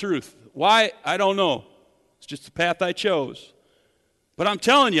tell the truth. Why? I don't know. It's just the path I chose. But I'm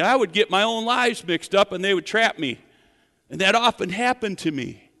telling you, I would get my own lies mixed up and they would trap me. And that often happened to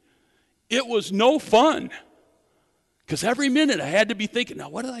me. It was no fun. Because every minute I had to be thinking, now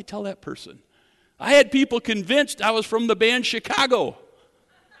what did I tell that person? I had people convinced I was from the band Chicago.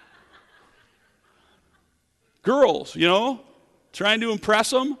 Girls, you know, trying to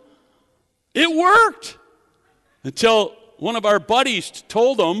impress them. It worked until one of our buddies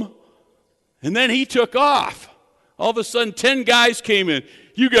told them, and then he took off. All of a sudden, 10 guys came in.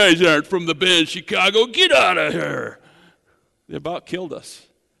 You guys aren't from the band Chicago. Get out of here. They about killed us.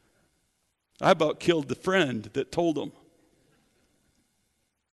 I about killed the friend that told them.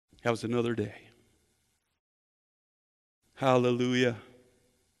 That was another day. Hallelujah.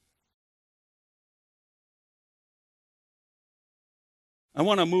 I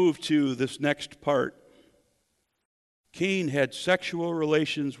want to move to this next part. Cain had sexual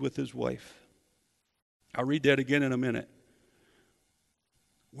relations with his wife. I'll read that again in a minute.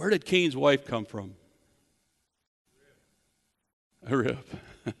 Where did Cain's wife come from? A rib.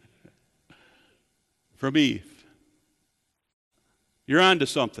 From Eve. You're on to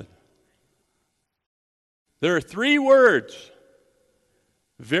something. There are 3 words.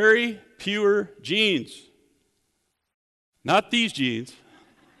 Very pure genes. Not these genes.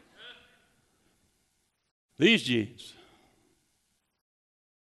 These genes.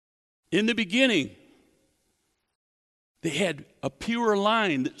 In the beginning, they had a pure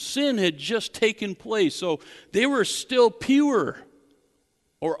line. Sin had just taken place, so they were still pure,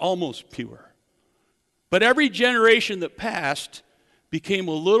 or almost pure. But every generation that passed became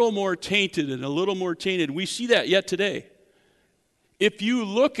a little more tainted and a little more tainted. We see that yet today. If you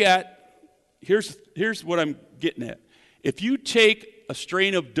look at, here's what I'm getting at. If you take a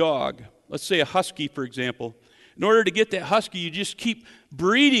strain of dog, let's say a husky, for example, in order to get that husky, you just keep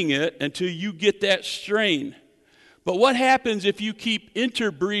breeding it until you get that strain. But what happens if you keep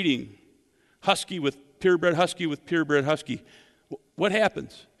interbreeding husky with purebred husky? What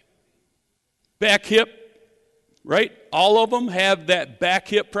happens? Back hip, right? All of them have that back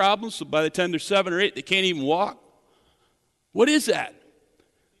hip problem, so by the time they're 7 or 8, they can't even walk. What is that?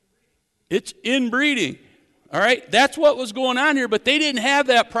 It's inbreeding. All right? That's what was going on here, but they didn't have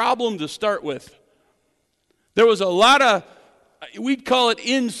that problem to start with. There was a lot of, we'd call it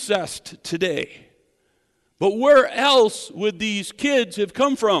incest today. But where else would these kids have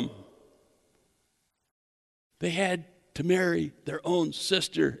come from? They had to marry their own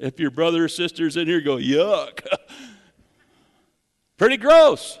sister. If your brother or sister's in here, go, yuck. Pretty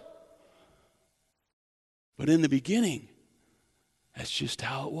gross. But in the beginning, that's just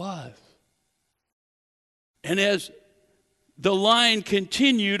how it was. And as the line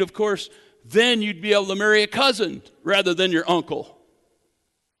continued, of course, then you'd be able to marry a cousin rather than your uncle.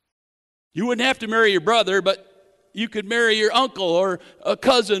 You wouldn't have to marry your brother, but you could marry your uncle or a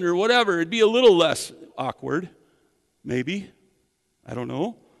cousin or whatever. It'd be a little less awkward, maybe. I don't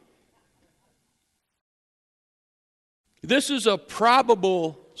know. This is a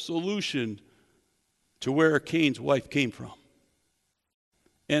probable solution to where Cain's wife came from.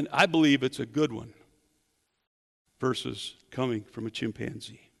 And I believe it's a good one versus coming from a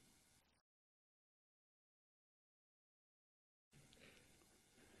chimpanzee.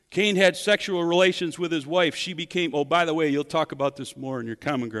 Cain had sexual relations with his wife. She became, oh, by the way, you'll talk about this more in your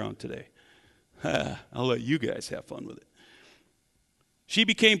common ground today. I'll let you guys have fun with it. She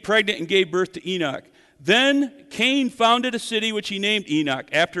became pregnant and gave birth to Enoch. Then Cain founded a city which he named Enoch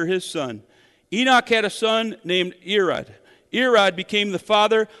after his son. Enoch had a son named Irad. Irad became the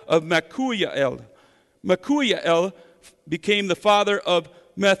father of Mehujael. Mehujael became the father of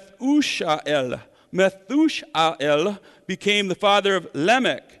Methushael. Methushael became the father of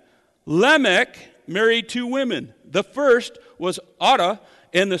Lamech. Lamech married 2 women. The first was Ada,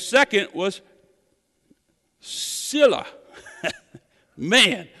 and the second was Silla.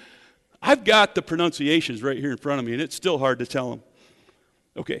 Man, I've got the pronunciations right here in front of me, and it's still hard to tell them.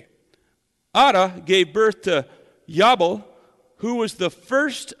 Okay. Ada gave birth to Yabal, who was the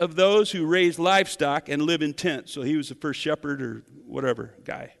first of those who raised livestock and live in tents. So he was the first shepherd or whatever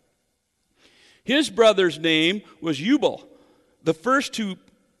guy. His brother's name was Jubal, the first who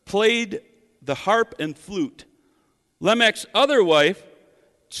played the harp and flute. Lamech's other wife,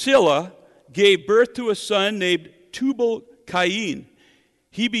 Zillah, gave birth to a son named Tubal-Cain.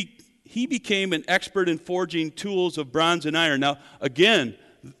 He became an expert in forging tools of bronze and iron. Now, again,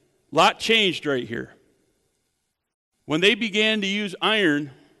 a lot changed right here. When they began to use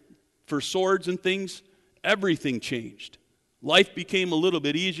iron for swords and things, everything changed. Life became a little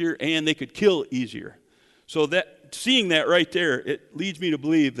bit easier, and they could kill easier. So that seeing that right there, it leads me to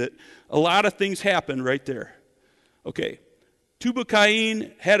believe that a lot of things happened right there. Okay.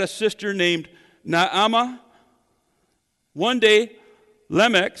 Tubal-Cain had a sister named Naamah. One day,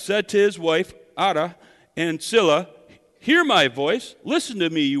 Lamech said to his wife, Ada and Zillah, "Hear my voice. Listen to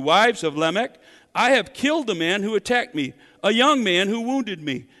me, you wives of Lamech. I have killed a man who attacked me, a young man who wounded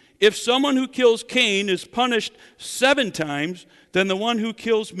me. If someone who kills Cain is punished 7 times, then the one who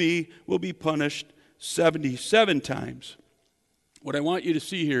kills me will be punished 77 times." What I want you to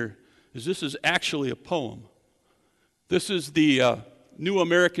see here is this is actually a poem. This is the New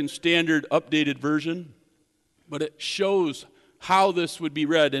American Standard updated version, but it shows how this would be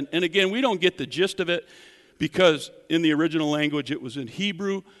read. And again, we don't get the gist of it because in the original language it was in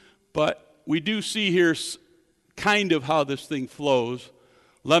Hebrew, but we do see here kind of how this thing flows.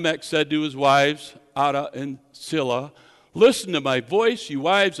 Lamech said to his wives, Ada and Zillah, "Listen to my voice, you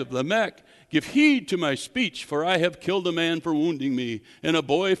wives of Lamech. Give heed to my speech, for I have killed a man for wounding me, and a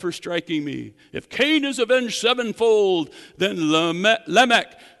boy for striking me. If Cain is avenged 7-fold, then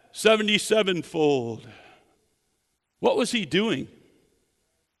Lamech 77-fold. What was he doing?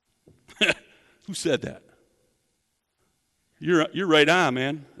 Who said that? You're right on,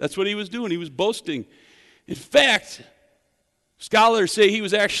 man. That's what he was doing. He was boasting. In fact, scholars say he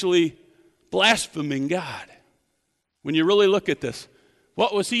was actually blaspheming God. When you really look at this,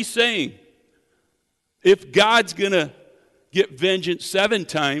 what was he saying? If God's going to get vengeance 7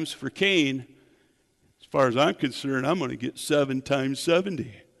 times for Cain, as far as I'm concerned, I'm going to get 7 times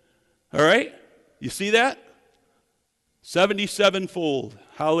 70. All right? You see that? 77-fold.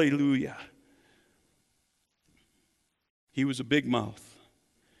 Hallelujah. He was a big mouth.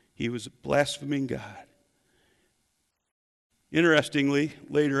 He was blaspheming God. Interestingly,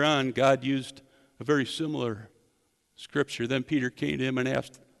 later on, God used a very similar scripture. Then Peter came to him and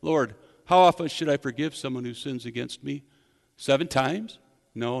asked, "Lord, how often should I forgive someone who sins against me? 7 times?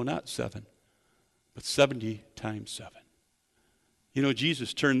 No, not 7, but 70 times 7. You know,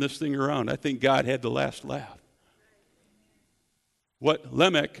 Jesus turned this thing around. I think God had the last laugh. What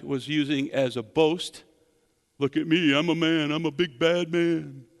Lamech was using as a boast, look at me, I'm a man, I'm a big bad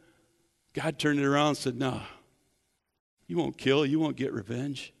man. God turned it around and said, no, you won't kill, you won't get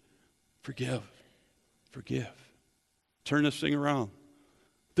revenge. Forgive. Turn this thing around.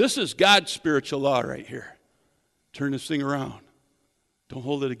 This is God's spiritual law right here. Turn this thing around. Don't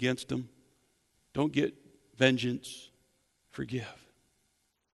hold it against them. Don't get vengeance. Forgive.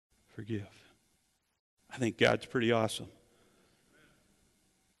 I think God's pretty awesome.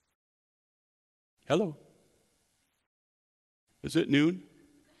 Hello. Is it noon?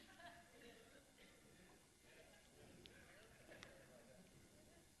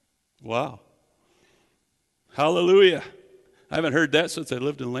 Wow. Hallelujah. I haven't heard that since I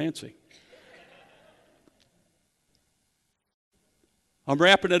lived in Lansing. I'm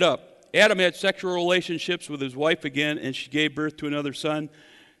wrapping it up. Adam had sexual relationships with his wife again, and she gave birth to another son.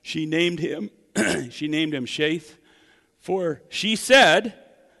 She named him Sheth, for she said,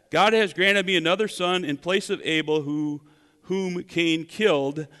 God has granted me another son in place of Abel, whom Cain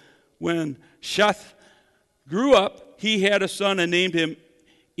killed. When Sheth grew up, he had a son and named him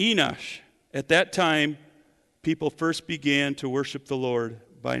Enosh. At that time, people first began to worship the Lord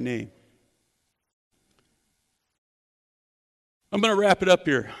by name. I'm going to wrap it up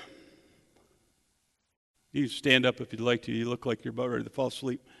here. You can stand up if you'd like to. You look like you're about ready to fall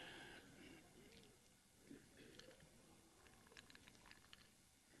asleep.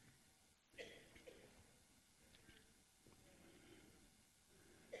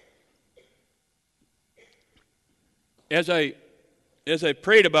 As I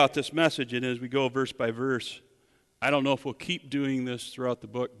prayed about this message, and as we go verse by verse, I don't know if we'll keep doing this throughout the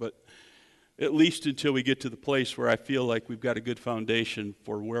book, but at least until we get to the place where I feel like we've got a good foundation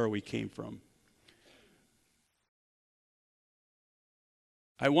for where we came from.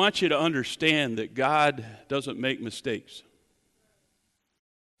 I want you to understand that God doesn't make mistakes.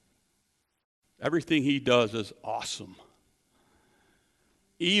 Everything he does is awesome.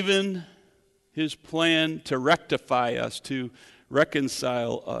 Even his plan to rectify us, to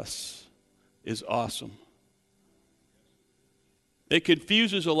reconcile us, is awesome. It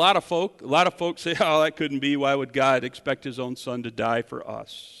confuses a lot of folk. A lot of folks say, oh, that couldn't be. Why would God expect his own son to die for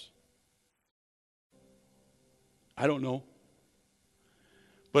us? I don't know.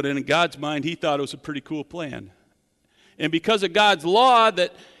 But in God's mind, he thought it was a pretty cool plan. And because of God's law,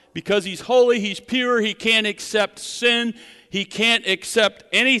 that because he's holy, he's pure, he can't accept sin, he can't accept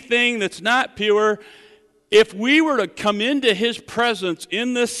anything that's not pure. If we were to come into his presence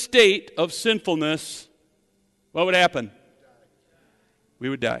in this state of sinfulness, what would happen? We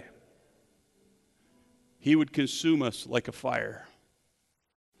would die. He would consume us like a fire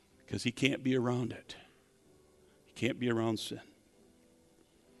because he can't be around it. He can't be around sin.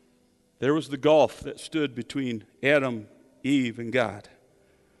 There was the gulf that stood between Adam, Eve, and God.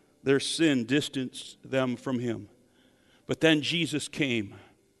 Their sin distanced them from him. But then Jesus came,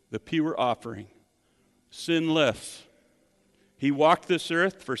 the pure offering, sinless. He walked this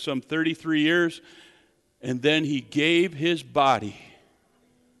earth for some 33 years, and then he gave his body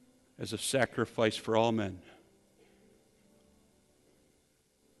as a sacrifice for all men.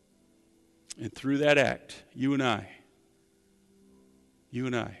 And through that act, you and I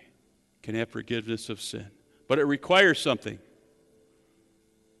can have forgiveness of sin. But it requires something.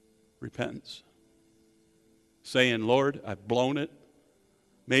 Repentance. Saying, Lord, I've blown it.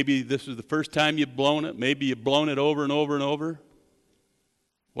 Maybe this is the first time you've blown it. Maybe you've blown it over and over and over.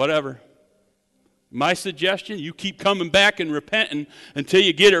 Whatever. My suggestion, you keep coming back and repenting until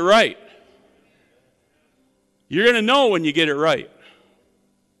you get it right. You're going to know when you get it right.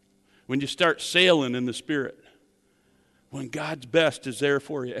 When you start sailing in the Spirit. When God's best is there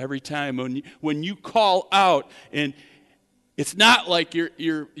for you every time. When you call out, and it's not like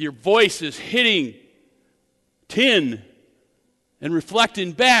your voice is hitting tin and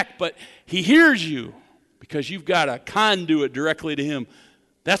reflecting back, but he hears you because you've got a conduit directly to him.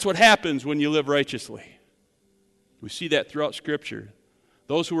 That's what happens when you live righteously. We see that throughout Scripture.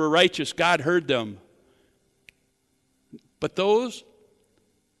 Those who were righteous, God heard them. But those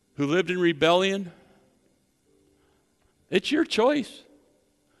who lived in rebellion, it's your choice.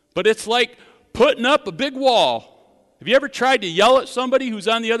 But it's like putting up a big wall. Have you ever tried to yell at somebody who's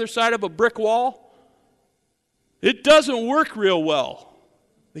on the other side of a brick wall? It doesn't work real well.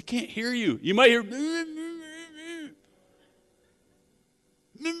 They can't hear you. You might hear...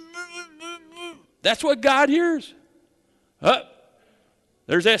 That's what God hears.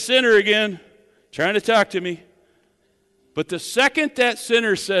 There's that sinner again, trying to talk to me. But the second that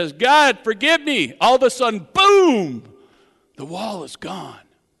sinner says, God, forgive me, all of a sudden, boom, the wall is gone.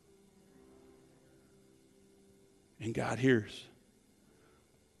 And God hears.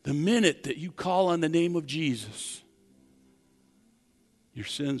 The minute that you call on the name of Jesus, your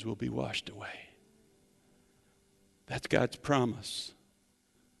sins will be washed away. That's God's promise.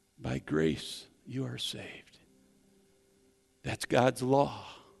 By grace, you are saved. That's God's law.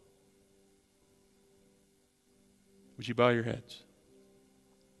 Would you bow your heads?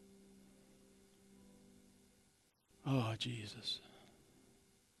 Oh, Jesus.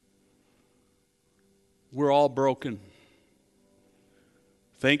 We're all broken.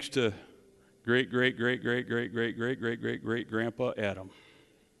 Thanks to great-great-great-great-great-great-great-great-great-grandpa Adam.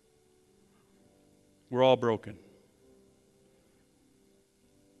 We're all broken.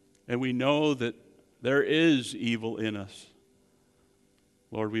 And we know that there is evil in us.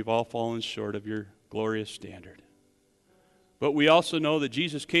 Lord, we've all fallen short of your glorious standard. But we also know that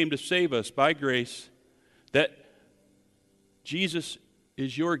Jesus came to save us by grace, that Jesus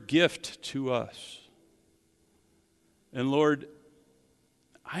is your gift to us. And Lord,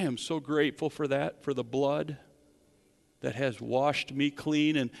 I am so grateful for that, for the blood that has washed me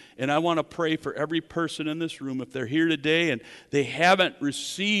clean. And I want to pray for every person in this room, if they're here today and they haven't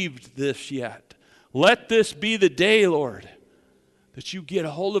received this yet. Let this be the day, Lord, that you get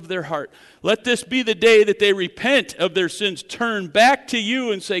a hold of their heart. Let this be the day that they repent of their sins, turn back to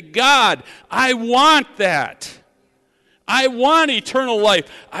you and say, God, I want that. I want eternal life.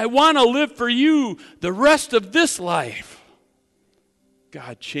 I want to live for you the rest of this life.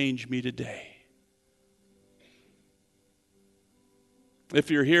 God, change me today. If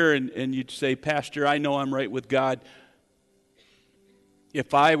you're here and you'd say, Pastor, I know I'm right with God.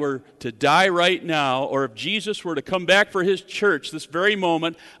 If I were to die right now, or if Jesus were to come back for his church this very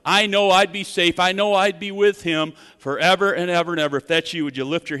moment, I know I'd be safe. I know I'd be with him forever and ever and ever. If that's you, would you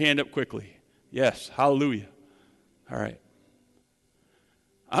lift your hand up quickly? Yes, hallelujah. All right.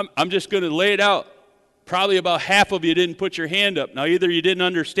 I'm just going to lay it out. Probably about half of you didn't put your hand up. Now, either you didn't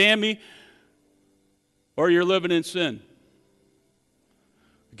understand me, or you're living in sin.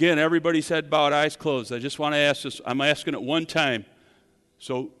 Again, everybody's head bowed, eyes closed. I just want to ask this. I'm asking it one time.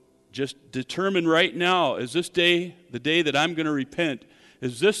 So just determine right now, is this day the day that I'm going to repent?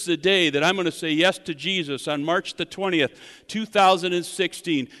 Is this the day that I'm going to say yes to Jesus on March the 20th,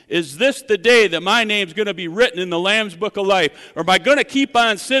 2016? Is this the day that my name's going to be written in the Lamb's Book of Life? Or am I going to keep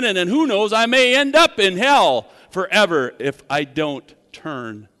on sinning, and who knows, I may end up in hell forever if I don't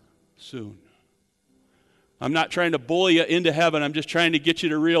turn soon. I'm not trying to bully you into heaven. I'm just trying to get you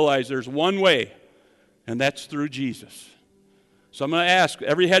to realize there's one way, and that's through Jesus. So I'm going to ask,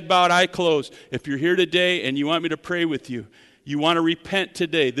 every head bowed, eye closed, if you're here today and you want me to pray with you, you want to repent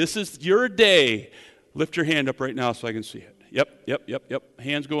today, this is your day. Lift your hand up right now so I can see it. Yep.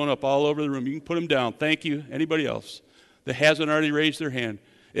 Hands going up all over the room. You can put them down. Thank you. Anybody else that hasn't already raised their hand?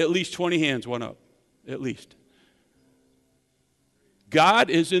 At least 20 hands went up. At least.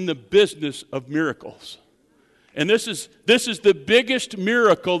 God is in the business of miracles. And this is the biggest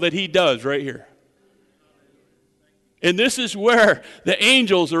miracle that he does right here. And this is where the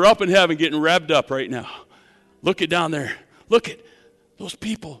angels are up in heaven getting revved up right now. Look it down there. Look at those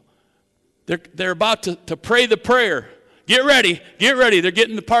people. They're about to pray the prayer. Get ready. They're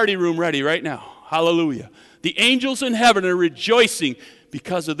getting the party room ready right now. Hallelujah. The angels in heaven are rejoicing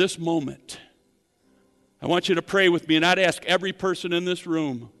because of this moment. I want you to pray with me, and I'd ask every person in this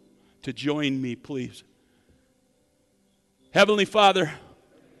room to join me, please. Heavenly Father,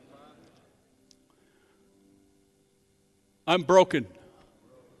 I'm broken.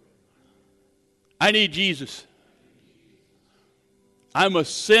 I need Jesus. I'm a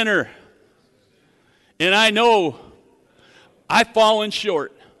sinner. And I know I've fallen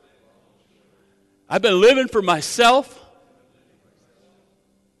short. I've been living for myself.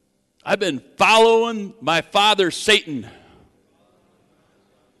 I've been following my father, Satan.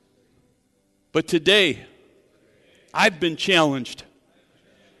 But today, I've been challenged.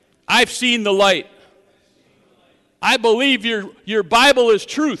 I've seen the light. I believe your Bible is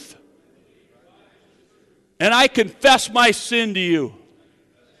truth. And I confess my sin to you.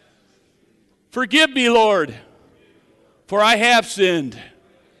 Forgive me, Lord, for I have sinned.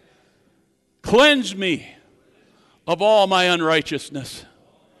 Cleanse me of all my unrighteousness,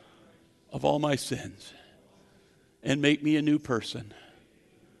 of all my sins, and make me a new person.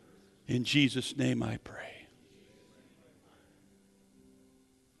 In Jesus' name I pray.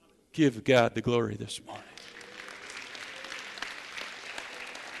 Give God the glory this morning.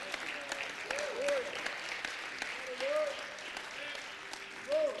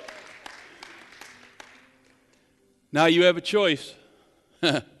 Now you have a choice.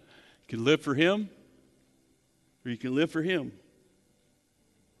 You can live for him, or you can live for him.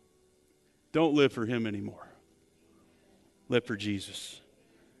 Don't live for him anymore. Live for Jesus.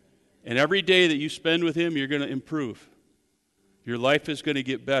 And every day that you spend with him, you're going to improve. Your life is going to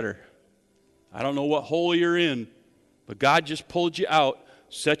get better. I don't know what hole you're in, but God just pulled you out,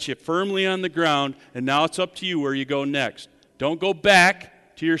 set you firmly on the ground, and now it's up to you where you go next. Don't go back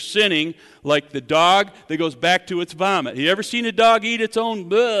to your sinning like the dog that goes back to its vomit. You ever seen a dog eat its own?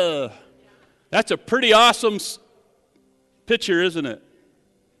 Bleh. That's a pretty awesome picture, isn't it?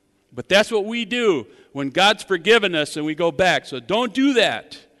 But that's what we do when God's forgiven us and we go back. So don't do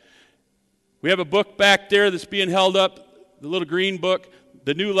that. We have a book back there that's being held up, the little green book,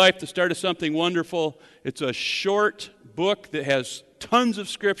 The New Life, the Start of Something Wonderful. It's a short book that has tons of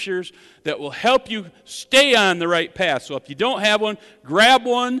scriptures that will help you stay on the right path. So if you don't have one, grab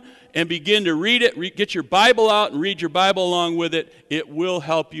one and begin to read it. Get your Bible out and read your Bible along with it. It will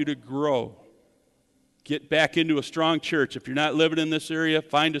help you to grow. Get back into a strong church. If you're not living in this area,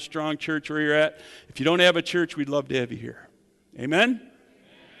 find a strong church where you're at. If you don't have a church, we'd love to have you here. Amen?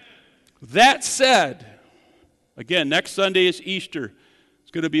 That said, again, next Sunday is Easter.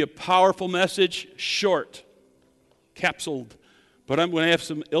 It's going to be a powerful message, short, capsuled. But I'm going to have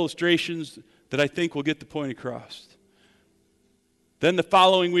some illustrations that I think will get the point across. Then the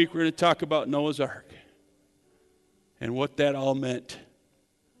following week, we're going to talk about Noah's Ark and what that all meant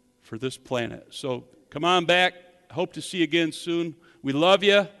for this planet. So come on back. Hope to see you again soon. We love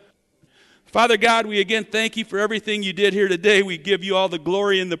you. Father God, we again thank you for everything you did here today. We give you all the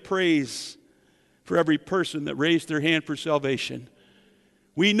glory and the praise for every person that raised their hand for salvation.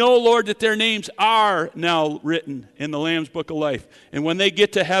 We know, Lord, that their names are now written in the Lamb's Book of Life. And when they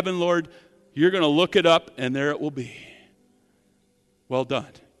get to heaven, Lord, you're going to look it up, and there it will be. Well done.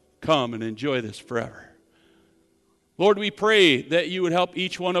 Come and enjoy this forever. Lord, we pray that you would help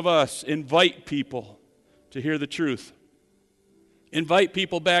each one of us invite people to hear the truth. Invite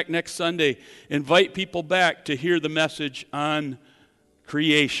people back next Sunday. Invite people back to hear the message on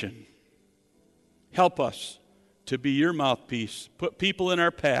creation. Help us to be your mouthpiece. Put people in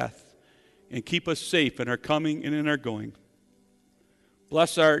our path and keep us safe in our coming and in our going.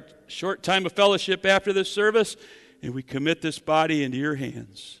 Bless our short time of fellowship after this service, and we commit this body into your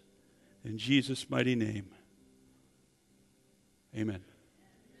hands. In Jesus' mighty name. Amen.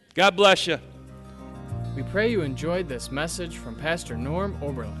 God bless you. We pray you enjoyed this message from Pastor Norm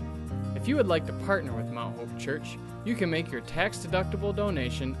Oberlin. If you would like to partner with Mount Hope Church, you can make your tax-deductible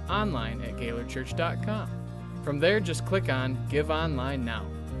donation online at GaylordChurch.com. From there, just click on Give Online Now.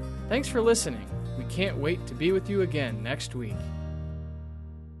 Thanks for listening. We can't wait to be with you again next week.